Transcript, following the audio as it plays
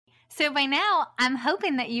So by now, I'm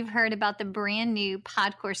hoping that you've heard about the brand new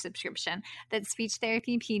Podcore subscription that Speech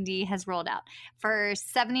Therapy PD has rolled out. For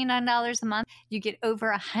 $79 a month, you get over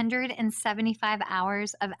 175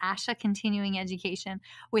 hours of ASHA continuing education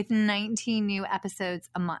with 19 new episodes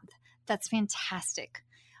a month. That's fantastic.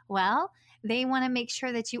 Well, they want to make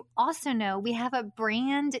sure that you also know we have a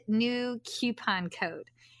brand new coupon code.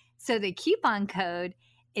 So the coupon code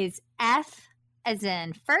is F as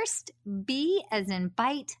in first, B as in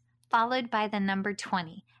bite, followed by the number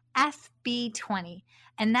 20, FB20.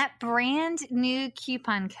 And that brand new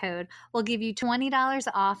coupon code will give you $20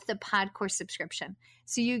 off the Podcore subscription.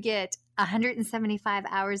 So you get 175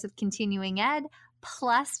 hours of continuing ed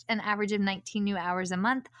plus an average of 19 new hours a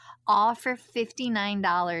month, all for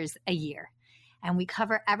 $59 a year. And we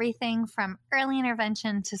cover everything from early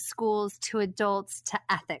intervention to schools to adults to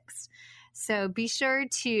ethics. So be sure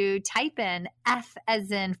to type in F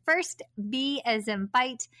as in first, B as in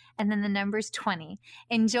bite, and then the number's 20.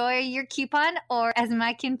 Enjoy your coupon, or as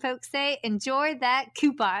my kin folks say, enjoy that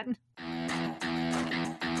coupon.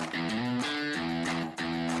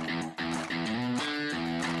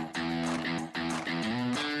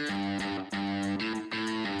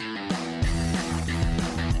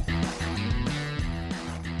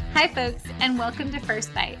 Hi, folks, and welcome to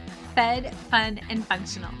First Bite, Fed, Fun, and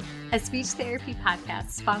Functional, a speech therapy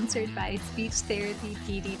podcast sponsored by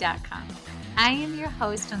SpeechTherapyPD.com. I am your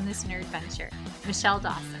host on this nerd venture, Michelle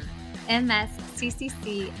Dawson, MS,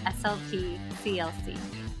 CCC, SLP, CLC,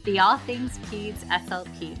 the All Things Peds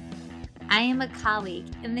SLP. I am a colleague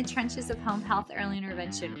in the trenches of home health early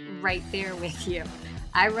intervention right there with you.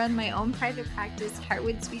 I run my own private practice,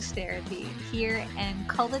 Heartwood Speech Therapy, here in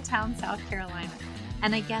Coletown, South Carolina,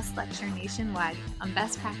 and I guest lecture nationwide on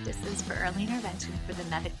best practices for early intervention for the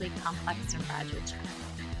medically complex and fragile child.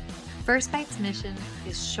 First Bite's mission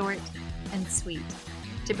is short and sweet,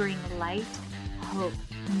 to bring light, hope,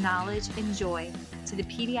 knowledge, and joy to the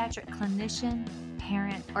pediatric clinician,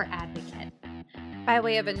 parent, or advocate. By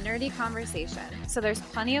way of a nerdy conversation, so there's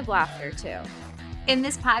plenty of laughter too. In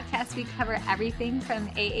this podcast, we cover everything from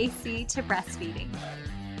AAC to breastfeeding,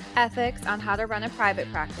 ethics on how to run a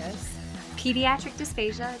private practice, pediatric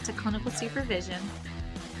dysphagia to clinical supervision,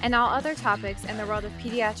 and all other topics in the world of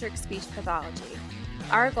pediatric speech pathology.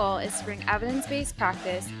 Our goal is to bring evidence-based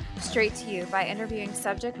practice straight to you by interviewing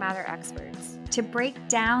subject matter experts. To break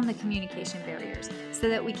down the communication barriers so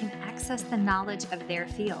that we can access the knowledge of their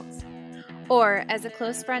fields. Or, as a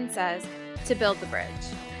close friend says, to build the bridge.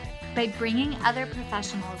 By bringing other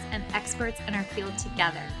professionals and experts in our field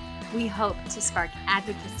together, we hope to spark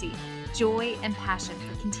advocacy, joy, and passion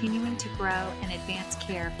for continuing to grow and advance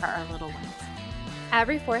care for our little ones.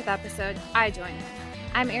 Every fourth episode, I join in.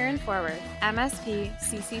 I'm Erin Forward, MSP,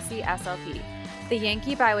 CCC, SLP, the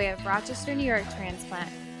Yankee by way of Rochester, New York transplant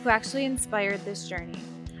who actually inspired this journey.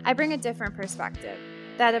 I bring a different perspective,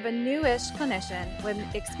 that of a newish clinician with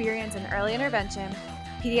experience in early intervention,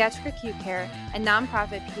 pediatric acute care, and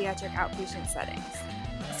nonprofit pediatric outpatient settings.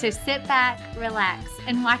 So sit back, relax,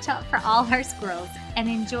 and watch out for all our squirrels and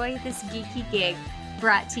enjoy this geeky gig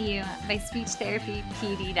brought to you by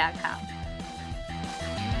SpeechTherapyPD.com.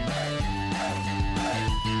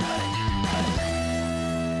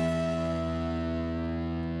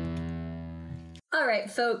 All right,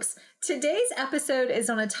 folks, today's episode is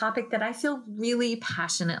on a topic that I feel really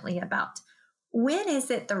passionately about. When is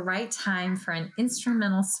it the right time for an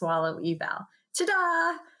instrumental swallow eval?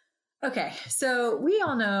 Ta-da! Okay, so we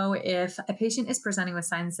all know if a patient is presenting with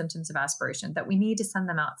signs and symptoms of aspiration that we need to send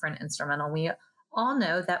them out for an instrumental. We all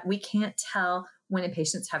know that we can't tell when a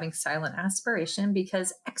patient's having silent aspiration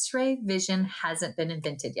because X-ray vision hasn't been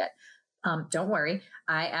invented yet. Don't worry,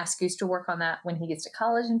 I asked Goose to work on that when he gets to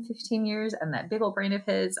college in 15 years, and that big old brain of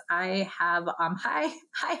his, I have high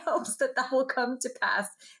hopes that will come to pass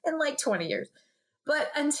in like 20 years. But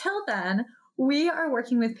until then, we are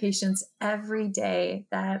working with patients every day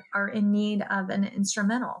that are in need of an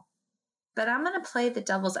instrumental. But I'm going to play the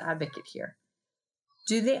devil's advocate here.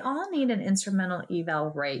 Do they all need an instrumental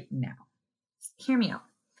eval right now? Hear me out.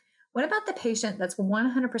 What about the patient that's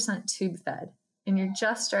 100% tube fed and you're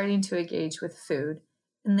just starting to engage with food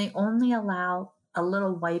and they only allow a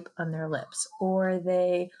little wipe on their lips, or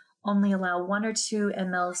they only allow 1 or 2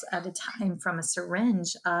 mLs at a time from a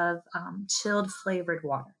syringe of chilled flavored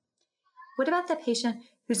water? What about the patient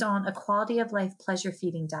who's on a quality of life pleasure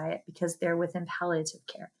feeding diet because they're within palliative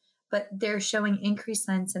care, but they're showing increased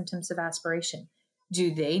signs and symptoms of aspiration?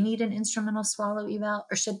 Do they need an instrumental swallow eval,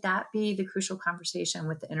 or should that be the crucial conversation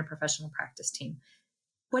with the interprofessional practice team?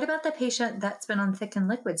 What about the patient that's been on thickened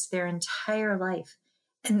liquids their entire life,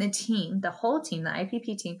 and the team, the whole team, the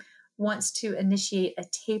IPP team, wants to initiate a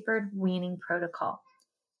tapered weaning protocol.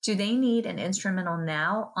 Do they need an instrumental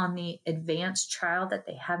now on the advanced trial that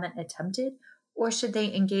they haven't attempted? Or should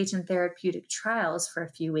they engage in therapeutic trials for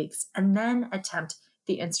a few weeks and then attempt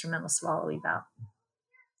the instrumental swallow eval?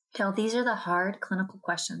 These are the hard clinical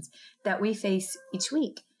questions that we face each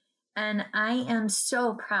week. And I am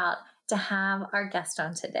so proud to have our guest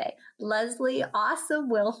on today, Leslie Awesome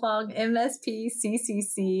Wilfong, MSP,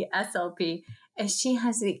 CCC, SLP, as she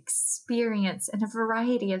has experience in a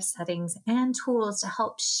variety of settings and tools to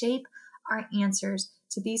help shape our answers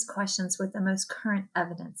to these questions with the most current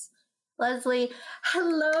evidence. Leslie,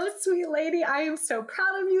 hello, sweet lady. I am so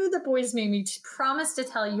proud of you. The boys made me promise to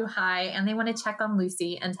tell you hi, and they want to check on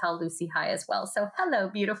Lucy and tell Lucy hi as well. So hello,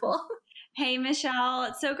 beautiful. Hey, Michelle.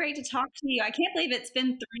 It's so great to talk to you. I can't believe it's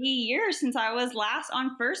been 3 years since I was last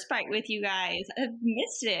on First Bite with you guys. I've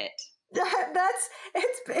missed it.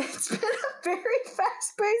 It's been a very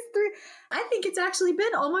fast-paced I think it's actually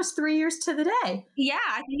been almost 3 years to the day. Yeah,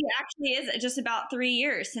 I think it actually is just about 3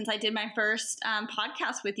 years since I did my first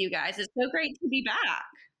podcast with you guys. It's so great to be back.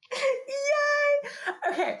 Yay!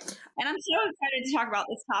 Okay. And I'm so excited to talk about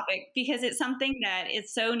this topic because it's something that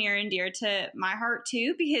is so near and dear to my heart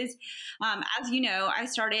too, because as you know, I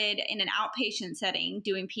started in an outpatient setting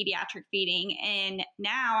doing pediatric feeding, and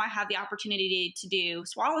now I have the opportunity to do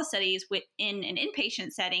swallow studies within an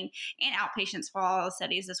inpatient setting and outpatient swallow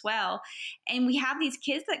studies as well. And we have these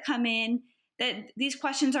kids that come in that these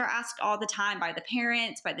questions are asked all the time by the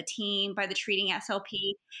parents, by the team, by the treating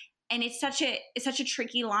SLP. And it's such a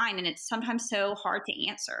tricky line, and it's sometimes so hard to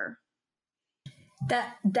answer.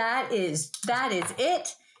 That is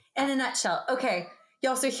it in a nutshell. Okay,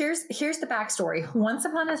 y'all. So here's the backstory. Once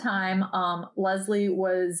upon a time, Leslie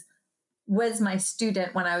was my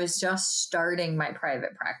student when I was just starting my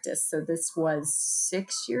private practice. So this was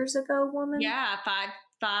 6 years ago, woman. Yeah,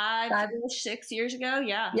 five, 6 years ago.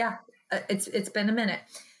 Yeah. Yeah. It's been a minute.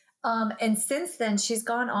 And since then, she's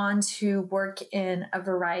gone on to work in a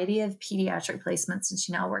variety of pediatric placements, and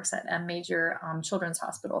she now works at a major children's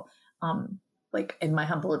hospital, like in my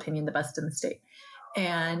humble opinion, the best in the state.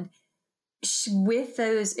 And with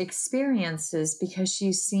those experiences, because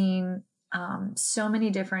she's seen so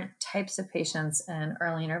many different types of patients and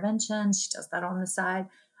early intervention, she does that on the side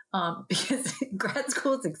because grad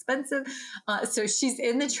school is expensive. So she's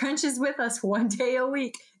in the trenches with us 1 day a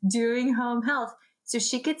week doing home health. So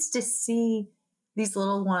she gets to see these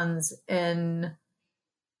little ones in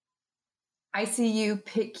ICU,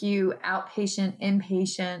 PICU, outpatient,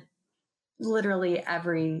 inpatient, literally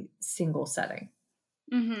every single setting.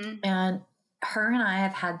 Mm-hmm. And her and I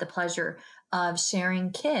have had the pleasure of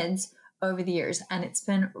sharing kids over the years. And it's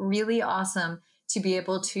been really awesome to be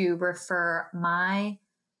able to refer my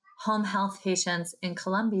home health patients in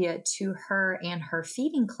Columbia to her and her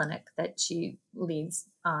feeding clinic that she leads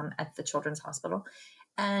at the Children's Hospital,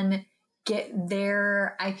 and get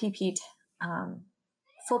their IPP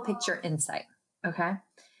full picture insight. Okay.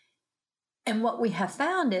 And what we have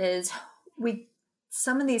found is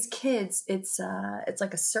some of these kids, it's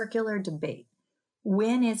like a circular debate.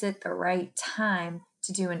 When is it the right time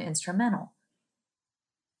to do an instrumental?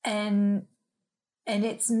 And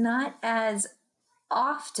it's not as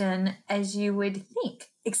often as you would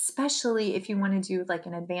think, especially if you want to do like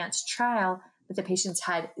an advanced trial, but the patients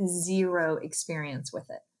had zero experience with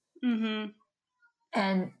it.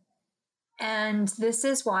 Mm-hmm. And this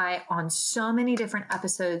is why on so many different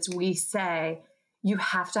episodes, we say you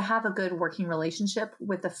have to have a good working relationship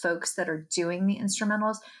with the folks that are doing the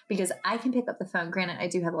instrumentals, because I can pick up the phone. Granted, I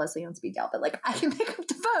do have Leslie on speed dial, but like I can pick up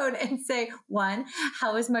the phone and say, one,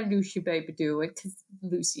 how is my Lucy baby doing? Because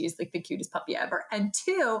Lucy is like the cutest puppy ever. And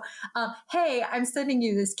two, hey, I'm sending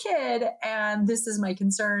you this kid and this is my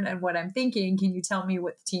concern and what I'm thinking. Can you tell me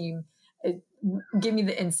what the team, give me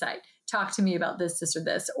the insight. Talk to me about this, or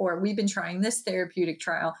this, or we've been trying this therapeutic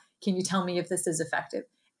trial. Can you tell me if this is effective?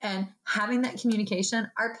 And having that communication,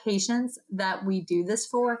 our patients that we do this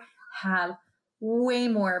for have way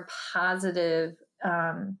more positive,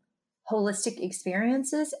 holistic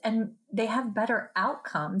experiences, and they have better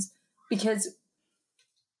outcomes because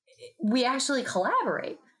we actually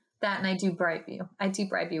collaborate. That, and I do bribe you. I do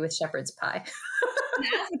bribe you with shepherd's pie.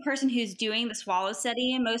 As the person who's doing the swallow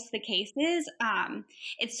study in most of the cases,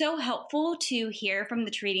 it's so helpful to hear from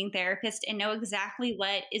the treating therapist and know exactly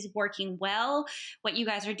what is working well, what you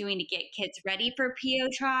guys are doing to get kids ready for PO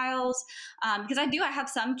trials. Because I have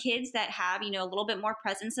some kids that have, a little bit more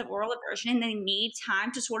presence of oral aversion, and they need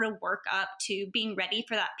time to sort of work up to being ready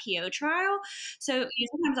for that PO trial. So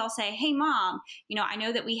sometimes I'll say, hey, mom, I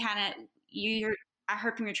know that I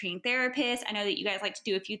heard from your training therapist. I know that you guys like to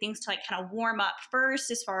do a few things to like kind of warm up first,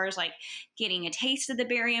 as far as like getting a taste of the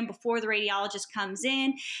barium before the radiologist comes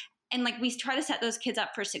in. And like we try to set those kids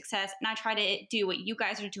up for success. And I try to do what you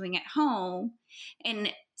guys are doing at home and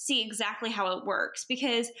see exactly how it works,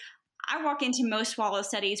 because I walk into most swallow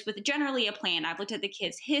studies with generally a plan. I've looked at the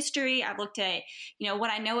kids' history. I've looked at, what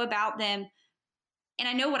I know about them. And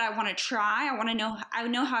I know what I want to try. I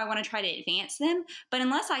know how I want to try to advance them. But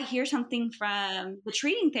unless I hear something from the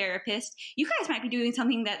treating therapist, you guys might be doing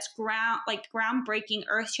something that's groundbreaking,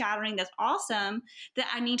 earth shattering, that's awesome, that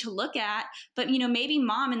I need to look at. But, maybe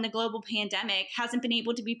mom in the global pandemic hasn't been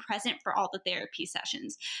able to be present for all the therapy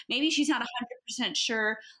sessions. Maybe she's not 100%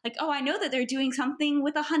 sure, like, oh, I know that they're doing something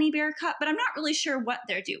with a honey bear cup, but I'm not really sure what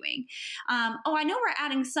they're doing. Oh, I know we're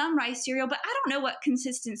adding some rice cereal, but I don't know what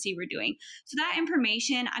consistency we're doing. So that information,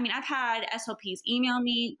 I mean, I've had SLPs email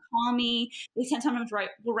me, call me. They sometimes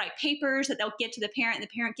will write papers that they'll get to the parent, and the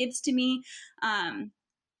parent gives to me.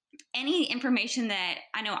 Any information that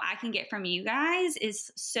I know I can get from you guys is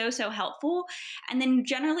so helpful. And then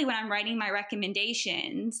generally when I'm writing my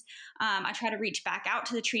recommendations, I try to reach back out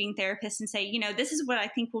to the treating therapist and say, this is what I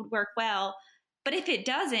think would work well. But if it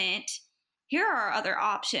doesn't, here are other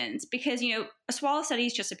options, because, a swallow study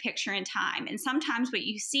is just a picture in time. And sometimes what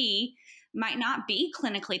you see might not be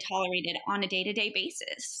clinically tolerated on a day-to-day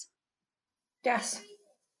basis. Yes.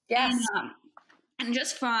 And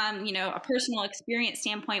just from, a personal experience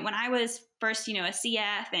standpoint, when I was first, a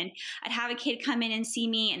CF, and I'd have a kid come in and see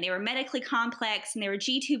me, and they were medically complex, and they were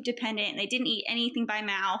G-tube dependent, and they didn't eat anything by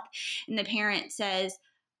mouth, and the parent says,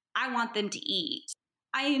 I want them to eat,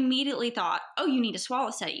 I immediately thought, oh, you need a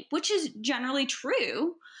swallow study, which is generally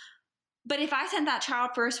true. But if I sent that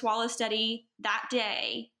child for a swallow study that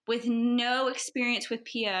day with no experience with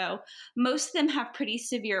PO, most of them have pretty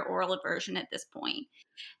severe oral aversion at this point.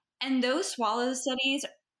 And those swallow studies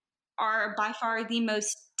are by far the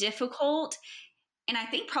most difficult, and I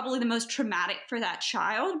think probably the most traumatic for that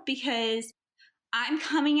child, because I'm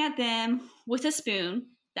coming at them with a spoon.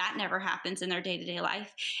 That never happens in their day-to-day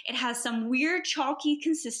life. It has some weird chalky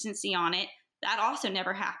consistency on it. That also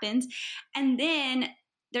never happens. And then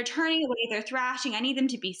they're turning away, they're thrashing. I need them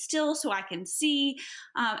to be still so I can see.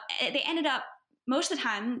 They ended up, most of the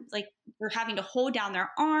time, like, we're having to hold down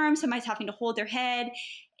their arms. Somebody's having to hold their head.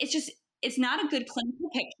 It's not a good clinical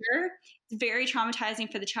picture. It's very traumatizing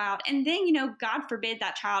for the child. And then, God forbid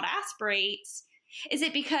that child aspirates. Is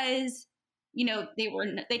it because,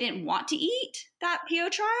 they didn't want to eat that PO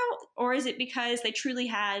trial? Or is it because they truly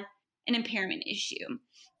had an impairment issue?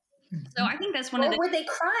 So I think that's one of the— Or were they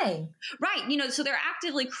crying? Right. So they're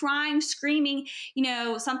actively crying, screaming,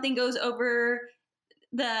 something goes over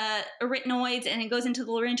the arytenoids and it goes into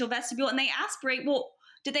the laryngeal vestibule, and they aspirate. Well,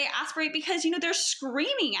 did they aspirate because, they're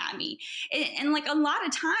screaming at me? And like a lot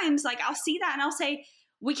of times, like I'll see that and I'll say,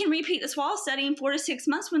 we can repeat the swallow study in 4 to 6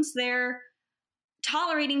 months once they're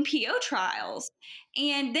tolerating PO trials.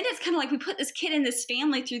 And then it's kind of like we put this kid and this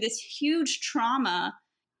family through this huge trauma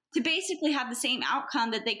to basically have the same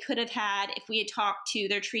outcome that they could have had if we had talked to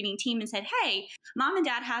their treating team and said, hey, mom and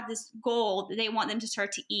dad have this goal that they want them to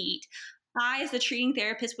start to eat. I, as the treating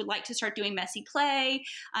therapist, would like to start doing messy play,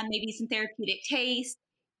 maybe some therapeutic taste.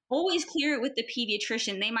 Always clear it with the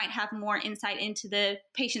pediatrician. They might have more insight into the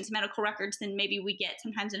patient's medical records than maybe we get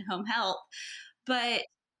sometimes in home health. But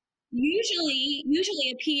usually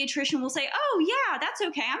a pediatrician will say, oh, yeah, that's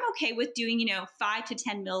okay. I'm okay with doing, 5 to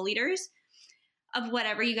 10 milliliters of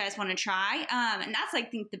whatever you guys want to try. And that's, I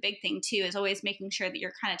think, the big thing too, is always making sure that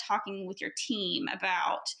you're kind of talking with your team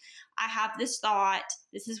about, I have this thought,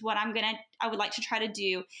 this is what I would like to try to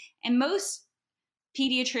do. And most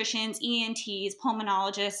pediatricians, ENTs,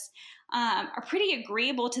 pulmonologists are pretty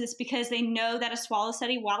agreeable to this, because they know that a swallow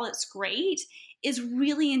study, while it's great, is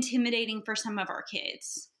really intimidating for some of our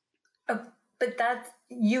kids. Oh, but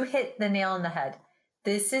you hit the nail on the head.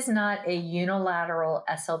 This is not a unilateral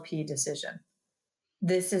SLP decision.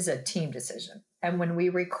 This is a team decision. And when we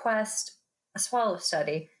request a swallow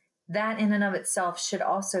study, that in and of itself should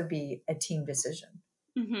also be a team decision.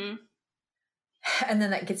 Mm-hmm. And then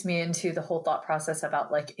that gets me into the whole thought process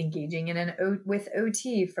about like engaging with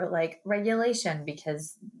OT for like regulation,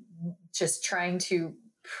 because just trying to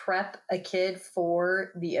prep a kid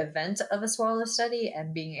for the event of a swallow study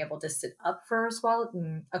and being able to sit up for a swallow.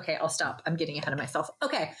 Okay, I'll stop. I'm getting ahead of myself.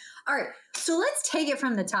 Okay. All right. So let's take it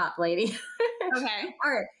from the top, lady. Okay.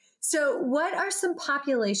 All right. So what are some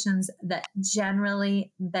populations that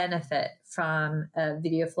generally benefit from a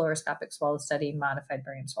video fluoroscopic swallow study, modified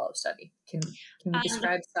barium swallow study? Can you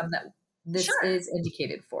describe some that this Sure. is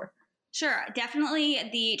indicated for? Sure. Definitely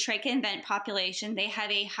the trach and vent population, they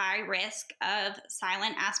have a high risk of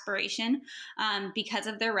silent aspiration because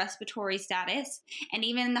of their respiratory status. And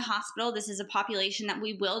even in the hospital, this is a population that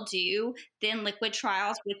we will do thin liquid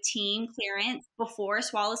trials with team clearance before a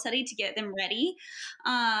swallow study to get them ready.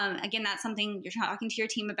 Again, that's something you're talking to your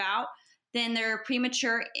team about. Then there are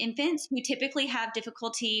premature infants who typically have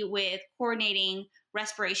difficulty with coordinating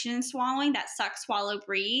respiration and swallowing, that suck, swallow,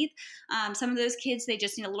 breathe. Some of those kids, they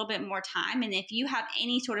just need a little bit more time. And if you have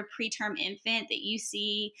any sort of preterm infant that you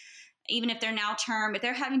see, even if they're now term, if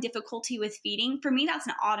they're having difficulty with feeding, for me, that's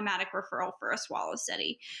an automatic referral for a swallow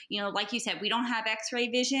study. Like you said, we don't have x-ray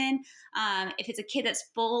vision. If it's a kid that's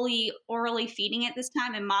fully orally feeding at this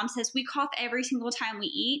time and mom says, we cough every single time we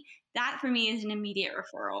eat, that for me is an immediate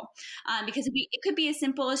referral because it could be as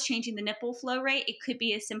simple as changing the nipple flow rate. It could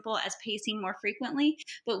be as simple as pacing more frequently,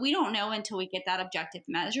 but we don't know until we get that objective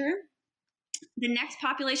measure. The next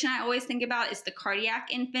population I always think about is the cardiac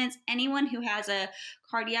infants. Anyone who has a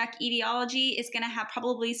cardiac etiology is going to have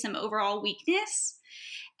probably some overall weakness.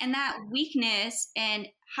 And that weakness and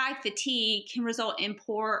high fatigue can result in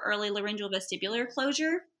poor early laryngeal vestibular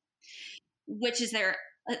closure, which is their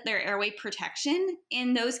airway protection.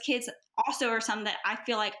 And those kids also are some that I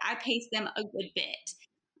feel like I pace them a good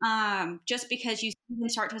bit, just because you see them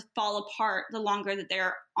start to fall apart the longer that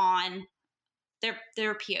they're on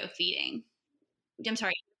their PO feeding. I'm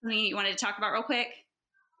sorry, something you wanted to talk about real quick?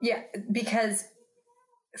 Yeah, because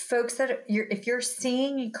folks if you're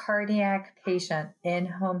seeing a cardiac patient in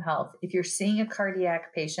home health, if you're seeing a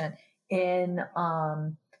cardiac patient in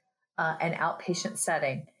an outpatient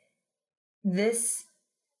setting,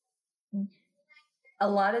 a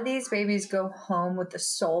lot of these babies go home with the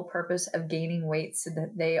sole purpose of gaining weight so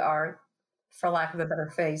that they are, for lack of a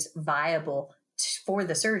better phrase, viable for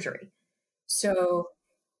the surgery. So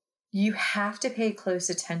you have to pay close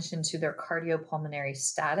attention to their cardiopulmonary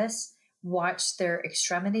status. Watch their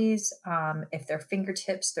extremities. If their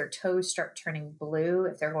fingertips, their toes start turning blue,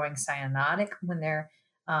 if they're going cyanotic when they're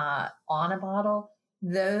on a bottle,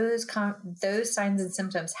 those signs and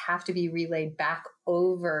symptoms have to be relayed back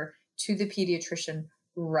over to the pediatrician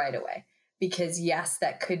right away. Because yes,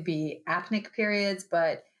 that could be apneic periods,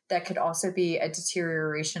 but that could also be a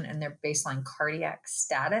deterioration in their baseline cardiac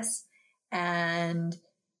status. And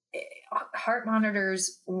heart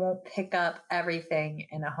monitors won't pick up everything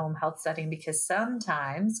in a home health setting because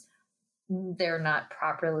sometimes they're not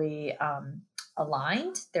properly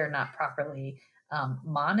aligned. They're not properly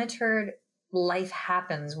monitored. Life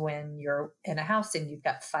happens when you're in a house and you've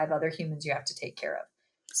got 5 other humans you have to take care of.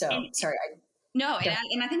 So, sorry.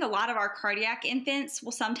 And I think a lot of our cardiac infants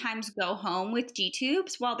will sometimes go home with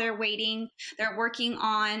G-tubes while they're waiting. They're working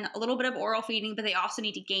on a little bit of oral feeding, but they also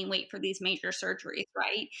need to gain weight for these major surgeries,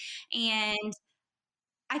 right? And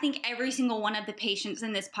I think every single one of the patients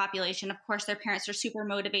in this population, of course, their parents are super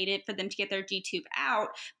motivated for them to get their G-tube out.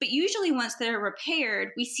 But usually once they're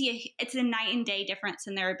repaired, we see it's a night and day difference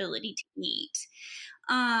in their ability to eat.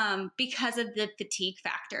 Because of the fatigue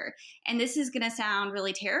factor. And this is going to sound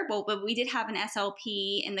really terrible, but we did have an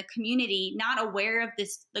SLP in the community not aware of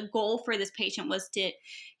this. The goal for this patient was to,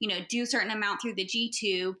 do a certain amount through the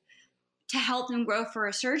G-tube to help them grow for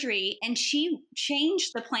a surgery. And she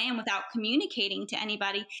changed the plan without communicating to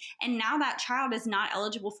anybody. And now that child is not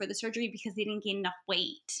eligible for the surgery because they didn't gain enough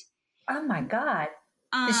weight. Oh my God.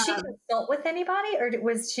 Did she consult with anybody or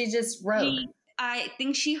was she just rogue? I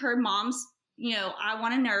think she heard mom's, I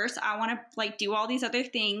want to nurse. I want to do all these other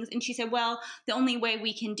things. And she said, well, the only way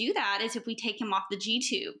we can do that is if we take him off the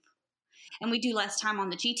G-tube and we do less time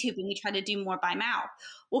on the G-tube and we try to do more by mouth.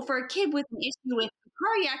 Well, for a kid with an issue with a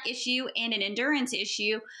cardiac issue and an endurance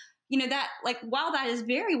issue, that while that is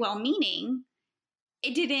very well meaning,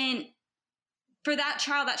 it didn't, for that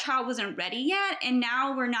child wasn't ready yet. And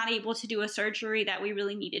now we're not able to do a surgery that we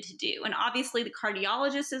really needed to do. And obviously the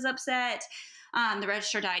cardiologist is upset. The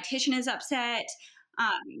registered dietitian is upset.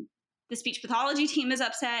 The speech pathology team is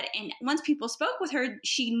upset. And once people spoke with her,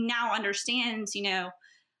 she now understands,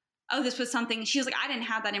 oh, this was something. She was like, I didn't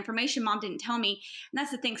have that information. Mom didn't tell me. And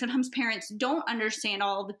that's the thing. Sometimes parents don't understand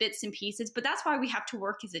all the bits and pieces, but that's why we have to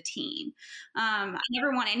work as a team. I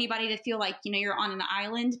never want anybody to feel like, you're on an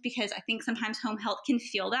island, because I think sometimes home health can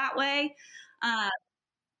feel that way.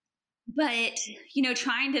 But,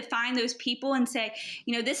 trying to find those people and say,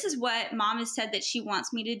 this is what mom has said that she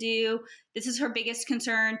wants me to do. This is her biggest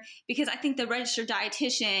concern, because I think the registered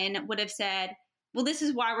dietitian would have said, well, this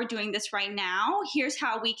is why we're doing this right now. Here's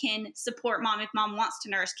how we can support mom if mom wants to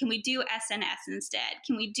nurse. Can we do SNS instead?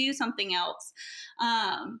 Can we do something else?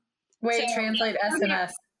 Translate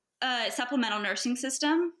SNS. Supplemental nursing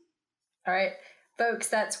system. All right. folks,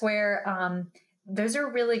 that's where those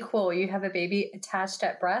are really cool. You have a baby attached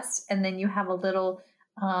at breast, and then you have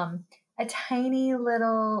um, a tiny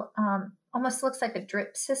little, almost looks like a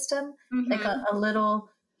drip system, like Mm-hmm. a little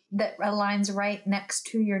that aligns right next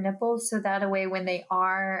to your nipples. So that way, when they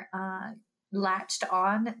are latched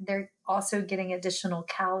on, they're also getting additional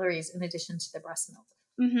calories in addition to the breast milk.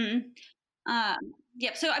 Mm-hmm.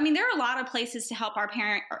 Yep. So, I mean, there are a lot of places to help our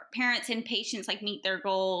parents and patients like meet their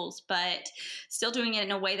goals, but still doing it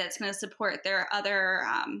in a way that's going to support their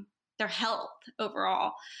health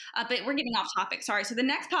overall. But we're getting off topic. Sorry. So the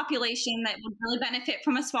next population that would really benefit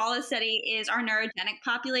from a swallow study is our neurogenic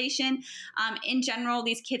population. In general,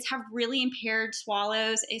 these kids have really impaired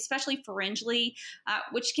swallows, especially pharyngely,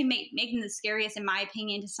 which can make them the scariest, in my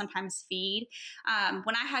opinion, to sometimes feed.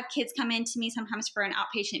 When I have kids come in to me sometimes for an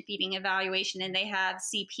outpatient feeding evaluation and they have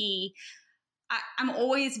CP, I'm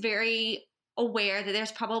always very aware that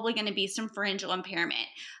there's probably going to be some pharyngeal impairment.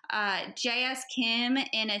 J.S. Kim,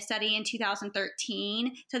 in a study in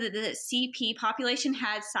 2013, said that the CP population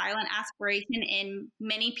had silent aspiration in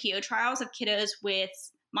many PO trials of kiddos with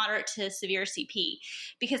moderate to severe CP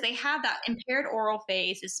because they have that impaired oral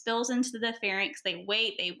phase. It spills into the pharynx. They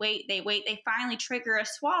wait. They finally trigger a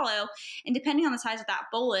swallow. And depending on the size of that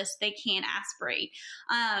bolus, they can aspirate.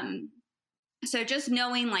 So just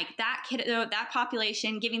knowing like that kid, that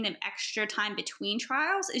population, giving them extra time between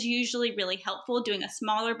trials is usually really helpful, doing a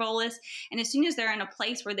smaller bolus. And as soon as they're in a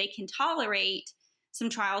place where they can tolerate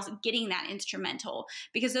some trials, getting that instrumental,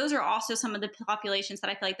 because those are also some of the populations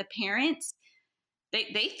that I feel like the parents,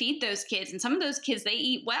 they feed those kids, and some of those kids, they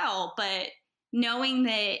eat well, but knowing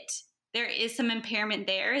that there is some impairment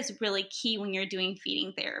there is really key when you're doing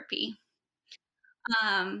feeding therapy.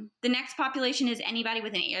 The next population is anybody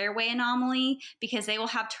with an airway anomaly because they will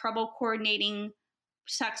have trouble coordinating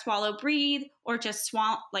suck, swallow, breathe, or just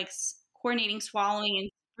coordinating swallowing and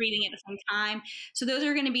breathing at the same time. So those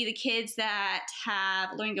are going to be the kids that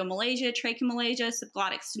have laryngomalacia, tracheomalacia,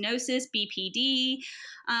 subglottic stenosis, BPD.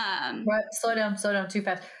 Slow down, too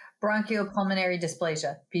fast. Bronchopulmonary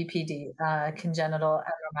dysplasia, BPD, congenital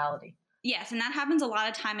abnormality. Yes, and that happens a lot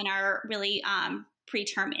of time in our really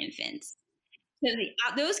preterm infants. So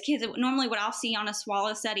those kids, normally what I'll see on a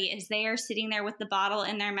swallow study is they are sitting there with the bottle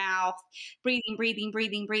in their mouth, breathing,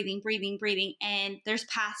 and there's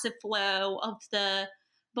passive flow of the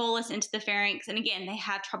bolus into the pharynx. And again, they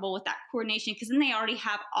have trouble with that coordination because then they already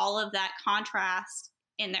have all of that contrast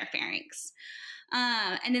in their pharynx.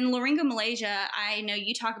 And then laryngomalacia, I know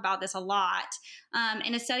you talk about this a lot.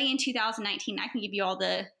 In a study in 2019, I can give you all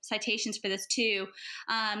the citations for this too.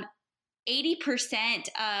 80%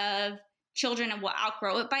 of children will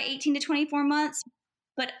outgrow it by 18 to 24 months.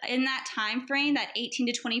 But in that time frame, that 18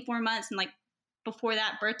 to 24 months, and like before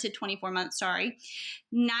that, birth to 24 months, 90%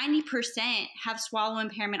 have swallow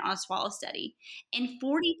impairment on a swallow study, and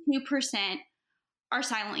 42% are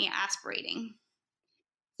silently aspirating.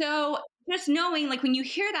 So just knowing, like when you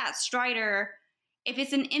hear that stridor, if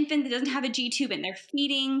it's an infant that doesn't have a G tube and they're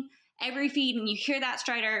feeding every feed, and you hear that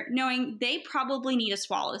stridor, knowing they probably need a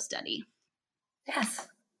swallow study. Yes.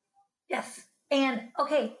 Yes. And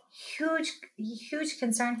okay, huge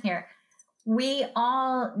concern here. We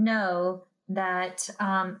all know that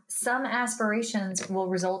some aspirations will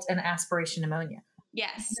result in aspiration pneumonia.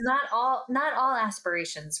 Yes. Not all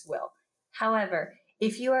aspirations will. However,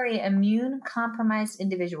 if you are an immune compromised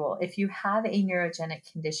individual, if you have a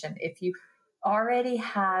neurogenic condition, if you already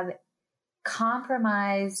have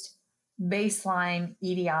compromised baseline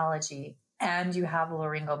etiology and you have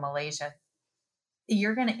laryngomalacia,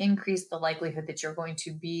 you're going to increase the likelihood that you're going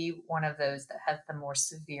to be one of those that have the more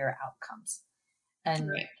severe outcomes. And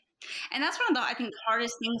right. And that's one of the, I think, the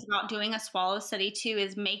hardest things about doing a swallow study too,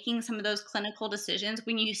 is making some of those clinical decisions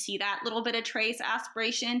when you see that little bit of trace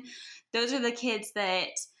aspiration. Those are the kids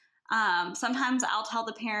that sometimes I'll tell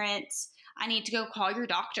the parents, I need to go call your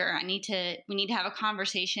doctor. We need to have a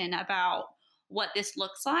conversation about what this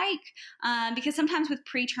looks like. Because sometimes with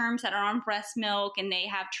preterms that are on breast milk and they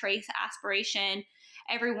have trace aspiration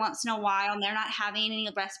every once in a while and they're not having any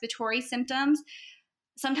respiratory symptoms,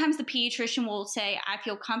 sometimes the pediatrician will say, I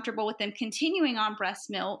feel comfortable with them continuing on breast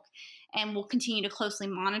milk, and we'll continue to closely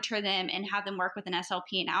monitor them and have them work with an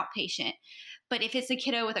SLP and outpatient. But if it's a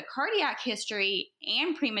kiddo with a cardiac history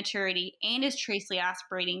and prematurity and is tracely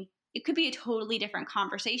aspirating, it could be a totally different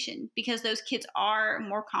conversation because those kids are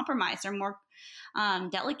more compromised, they're more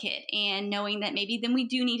delicate, and knowing that maybe then we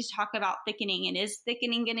do need to talk about thickening, and is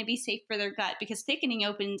thickening going to be safe for their gut, because thickening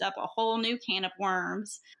opens up a whole new can of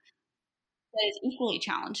worms that is equally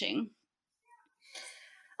challenging.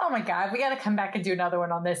 Oh my God, we got to come back and do another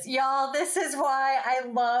one on this. Y'all, this is why I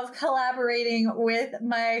love collaborating with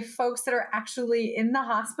my folks that are actually in the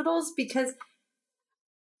hospitals, because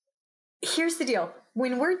here's the deal.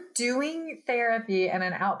 When we're doing therapy in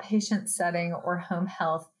an outpatient setting or home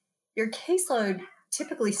health, your caseload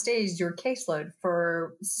typically stays your caseload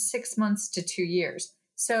for 6 months to 2 years.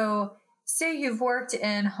 So say you've worked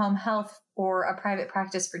in home health or a private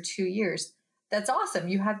practice for 2 years. That's awesome.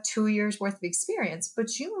 You have 2 years worth of experience,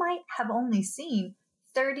 but you might have only seen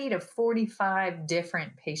 30 to 45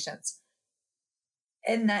 different patients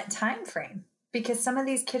in that time frame, because some of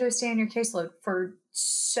these kiddos stay on your caseload for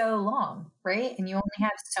so long, right? And you only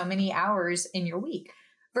have so many hours in your week,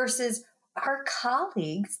 versus our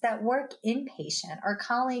colleagues that work inpatient, our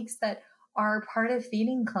colleagues that are part of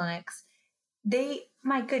feeding clinics.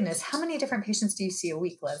 My goodness, how many different patients do you see a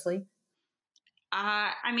week, Leslie?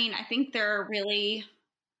 I mean, I think there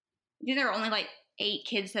are only like 8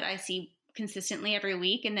 kids that I see consistently every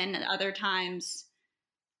week. And then other times,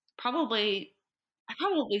 I probably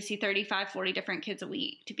see 35, 40 different kids a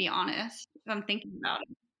week, to be honest, if I'm thinking about it.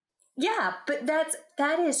 Yeah, but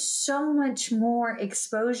that is so much more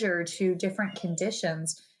exposure to different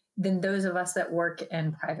conditions than those of us that work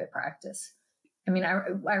in private practice. I mean,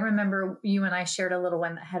 I remember you and I shared a little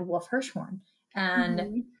one that had Wolf Hirschhorn,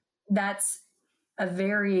 and that's a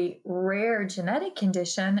very rare genetic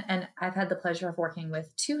condition. And I've had the pleasure of working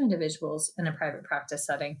with 2 individuals in a private practice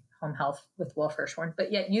setting, home health, with Wolf Hirschhorn,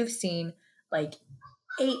 but yet you've seen like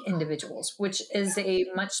 8 individuals, which is a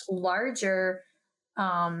much larger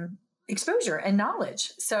exposure and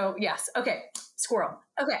knowledge. So yes. Okay. Squirrel.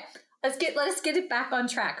 Okay. Let us get it back on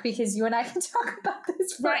track, because you and I can talk about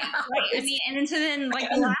this for hours. Right. I mean, and then like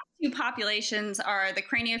the last 2 populations are the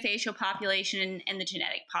craniofacial population and the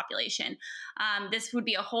genetic population. This would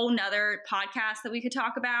be a whole nother podcast that we could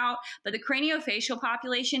talk about, but the craniofacial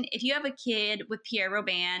population, if you have a kid with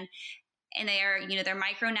Pierre-Robin and they're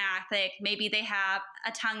micrognathic, maybe they have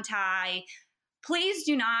a tongue tie, please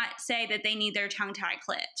do not say that they need their tongue tie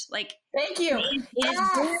clipped. Like, thank you. It is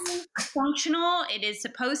very functional. It is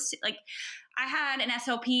supposed to, like, I had an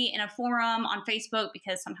SLP in a forum on Facebook,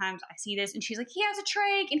 because sometimes I see this and she's like, he has a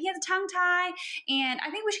trach and he has a tongue tie and I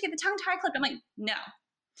think we should get the tongue tie clipped. I'm like, no,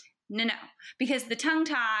 because the tongue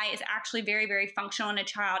tie is actually very, very functional in a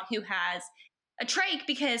child who has a trach,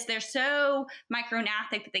 because they're so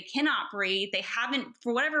micrognathic that they cannot breathe. They haven't,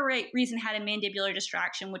 for whatever reason, had a mandibular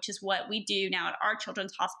distraction, which is what we do now at our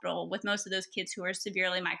children's hospital with most of those kids who are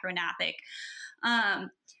severely micrognathic.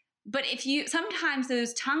 But sometimes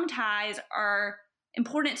those tongue ties are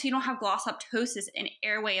important so you don't have glossoptosis and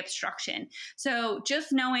airway obstruction. So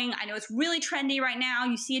just knowing, I know it's really trendy right now.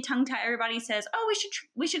 You see a tongue tie, everybody says, oh,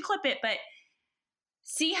 we should clip it, but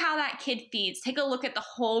see how that kid feeds. Take a look at the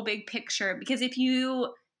whole big picture, because if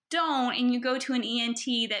you don't and you go to an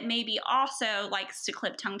ENT that maybe also likes to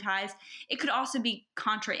clip tongue ties, it could also be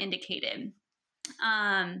contraindicated.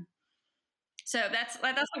 So that's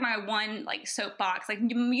like my one like soapbox. Like,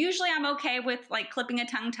 usually I'm okay with like clipping a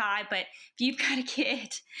tongue tie, but if you've got a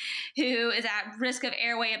kid who is at risk of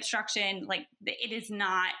airway obstruction, like, it is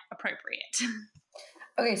not appropriate.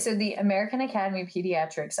 Okay, so the American Academy of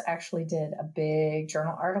Pediatrics actually did a big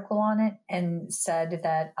journal article on it and said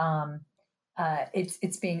that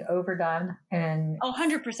it's being overdone, and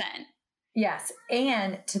 100%. Yes,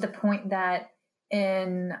 and to the point that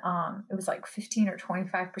in it was like 15 or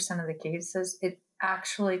 25% of the cases, it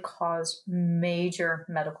actually caused major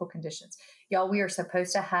medical conditions. Y'all, we are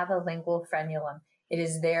supposed to have a lingual frenulum. It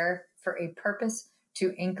is there for a purpose,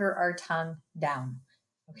 to anchor our tongue down.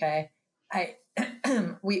 Okay.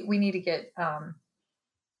 We need to get,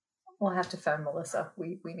 we'll have to phone Melissa.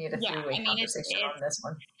 We need a 3-way conversation on this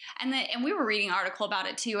one. And we were reading an article about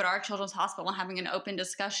it too at our children's hospital and having an open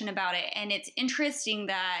discussion about it. And it's interesting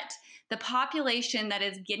that the population that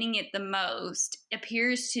is getting it the most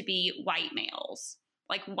appears to be white males.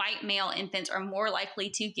 Like, white male infants are more likely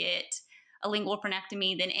to get a lingual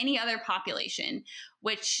frenectomy than any other population,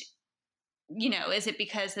 which, is it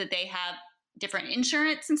because that they have different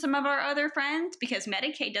insurance than some of our other friends, because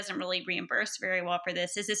Medicaid doesn't really reimburse very well for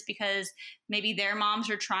this? Is this because maybe their moms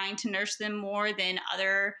are trying to nurse them more than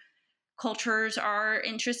other cultures are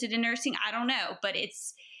interested in nursing? I don't know, but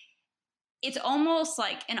it's almost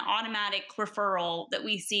like an automatic referral that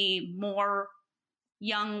we see more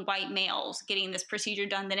young white males getting this procedure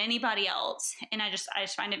done than anybody else. And I just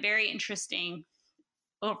find it very interesting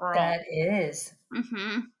overall. That is.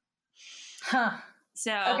 Mm-hmm. Huh.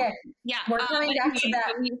 So, okay. Yeah. We're coming back to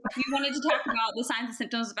that. You wanted to talk about the signs and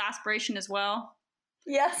symptoms of aspiration as well?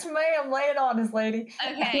 Yes, ma'am. Lay it on us, lady.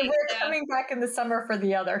 Okay, We're coming back in the summer for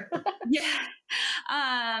the other.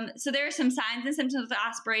 yeah. So there are some signs and symptoms of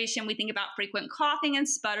aspiration. We think about frequent coughing and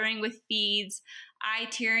sputtering with feeds, eye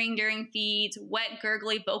tearing during feeds, wet,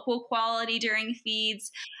 gurgly vocal quality during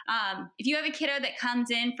feeds. If you have a kiddo that comes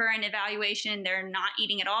in for an evaluation, they're not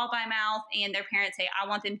eating at all by mouth, and their parents say, I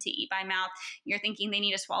want them to eat by mouth, you're thinking they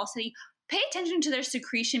need a swallow study, pay attention to their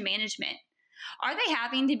secretion management. Are they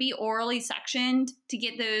having to be orally sectioned to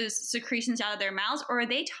get those secretions out of their mouths, or are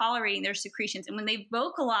they tolerating their secretions? And when they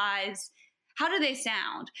vocalize, how do they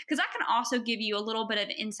sound? Because that can also give you a little bit of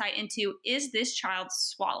insight into, is this child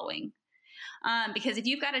swallowing? Because if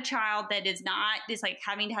you've got a child that is like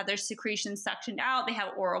having to have their secretions suctioned out, they have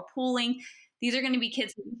oral pooling, these are going to be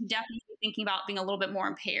kids that are definitely thinking about being a little bit more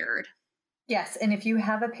impaired. Yes. And if you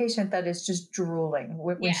have a patient that is just drooling,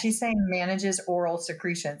 when she's saying manages oral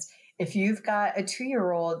secretions, if you've got a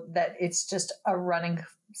 2-year-old that it's just a running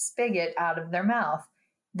spigot out of their mouth,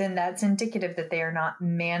 then that's indicative that they are not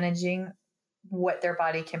managing what their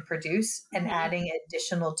body can produce, and adding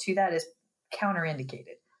additional to that is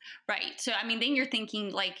counterindicated. Right. So, I mean, then you're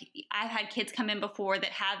thinking, like, I've had kids come in before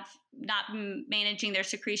that have not been managing their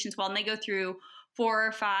secretions well, and they go through 4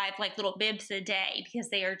 or 5 like little bibs a day because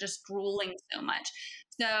they are just drooling so much.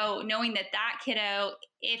 So knowing that kiddo,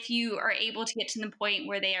 if you are able to get to the point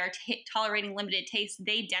where they are tolerating limited taste,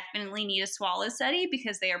 they definitely need a swallow study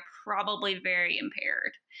because they are probably very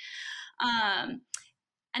impaired.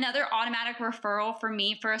 Another automatic referral for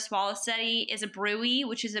me for a swallow study is a BRUI,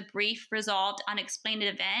 which is a brief resolved unexplained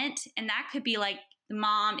event. And that could be like the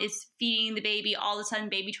mom is feeding the baby, all of a sudden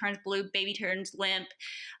baby turns blue, baby turns limp,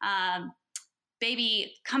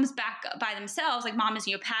 baby comes back by themselves, like mom is,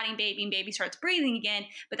 patting baby and baby starts breathing again.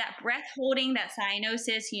 But that breath holding, that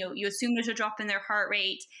cyanosis, you assume there's a drop in their heart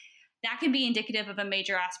rate. That can be indicative of a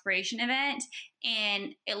major aspiration event.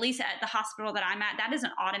 And at least at the hospital that I'm at, that is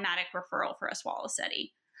an automatic referral for a swallow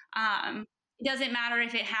study. It doesn't matter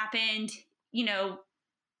if it happened,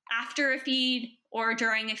 after a feed or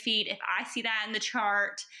during a feed. If I see that in the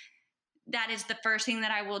chart, that is the first thing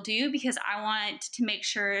that I will do, because I want to make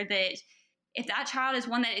sure that if that child is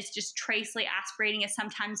one that is just tracely aspirating, as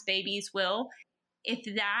sometimes babies will, if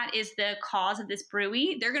that is the cause of this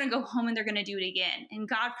BRUI, they're going to go home and they're going to do it again. And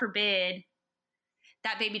God forbid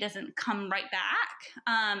that baby doesn't come right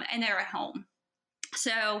back, and they're at home.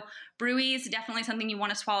 So BRUI is definitely something you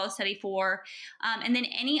want to swallow study for. And then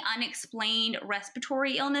any unexplained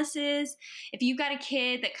respiratory illnesses. If you've got a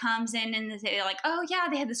kid that comes in and they're like, oh yeah,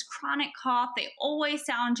 they had this chronic cough, they always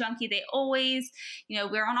sound junky, they always,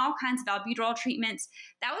 we're on all kinds of albuterol treatments,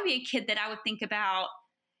 that would be a kid that I would think about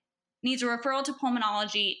needs a referral to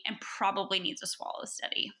pulmonology and probably needs a swallow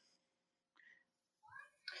study.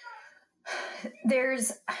 There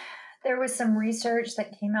was some research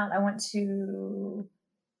that came out. I went to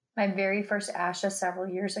my very first ASHA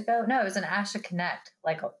several years ago. No, it was an ASHA Connect,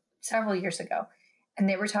 like several years ago. And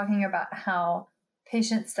they were talking about how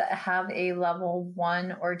patients that have a level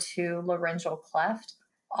 1 or 2 laryngeal cleft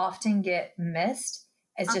often get missed.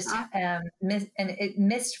 It's just missed, and it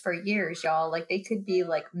missed for years, y'all. Like they could be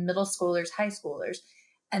like middle schoolers, high schoolers,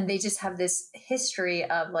 and they just have this history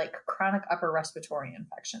of like chronic upper respiratory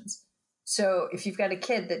infections. So if you've got a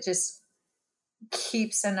kid that just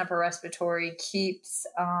keeps an upper respiratory, keeps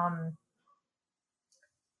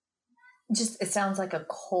just, it sounds like a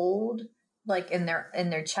cold, like in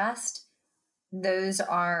their chest, those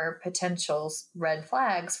are potential red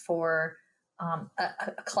flags for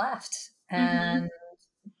a cleft, and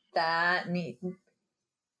that needs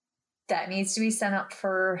to be sent up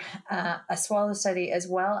for a swallow study, as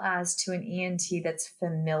well as to an ENT that's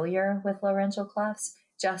familiar with laryngeal clefts.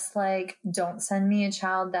 Just like, don't send me a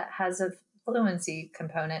child that has a fluency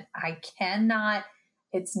component. I cannot,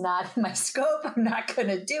 it's not in my scope. I'm not going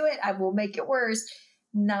to do it. I will make it worse.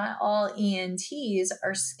 Not all ENTs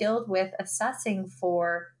are skilled with assessing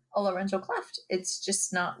for a laryngeal cleft. It's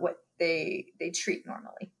just not what they treat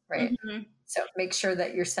normally, right? So make sure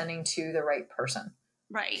that you're sending to the right person.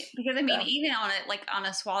 Right. Because even on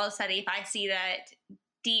a swallow study, if I see that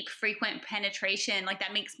deep, frequent penetration, like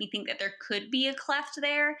that makes me think that there could be a cleft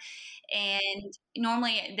there. And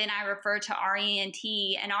normally then I refer to our ENT,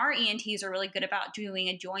 and our ENTs are really good about doing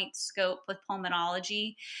a joint scope with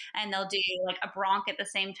pulmonology, and they'll do like a bronch at the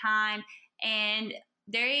same time. And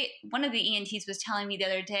one of the ENTs was telling me the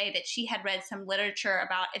other day that she had read some literature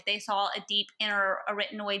about if they saw a deep inner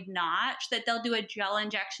arytenoid notch, that they'll do a gel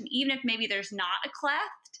injection, even if maybe there's not a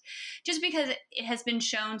cleft, just because it has been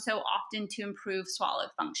shown so often to improve swallow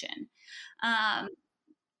function.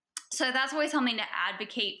 So that's always something to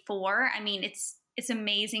advocate for. I mean, it's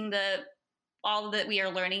amazing the all that we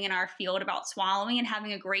are learning in our field about swallowing, and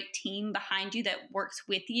having a great team behind you that works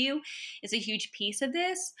with you is a huge piece of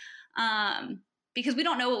this. Because we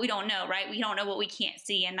don't know what we don't know, right? We don't know what we can't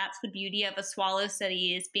see. And that's the beauty of a swallow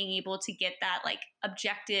study, is being able to get that like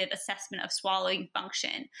objective assessment of swallowing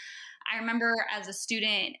function. I remember as a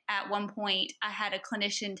student at one point, I had a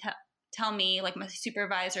clinician tell me, like my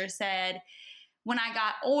supervisor said, when I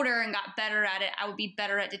got older and got better at it, I would be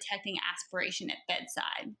better at detecting aspiration at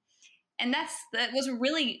bedside. And that was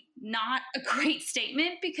really not a great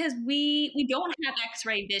statement, because we don't have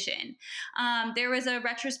x-ray vision. There was a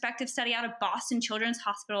retrospective study out of Boston Children's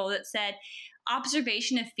Hospital that said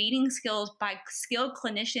observation of feeding skills by skilled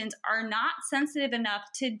clinicians are not sensitive enough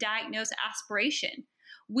to diagnose aspiration.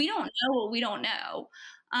 We don't know what we don't know.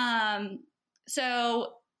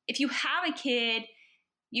 So if you have a kid,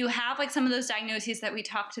 you have like some of those diagnoses that we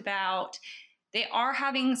talked about, they are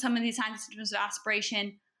having some of these signs and symptoms of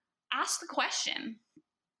aspiration, ask the question,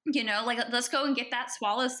 like let's go and get that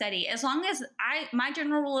swallow study. As long as my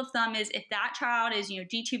general rule of thumb is, if that child is,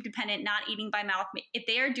 G-tube dependent, not eating by mouth, if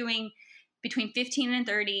they are doing between 15 and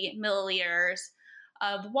 30 milliliters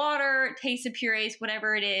of water, taste of purees,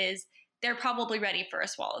 whatever it is, they're probably ready for a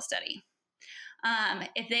swallow study.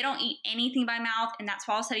 If they don't eat anything by mouth and that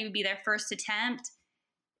swallow study would be their first attempt,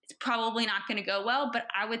 it's probably not going to go well. But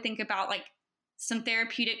I would think about like some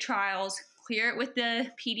therapeutic trials, clear it with the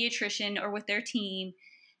pediatrician or with their team,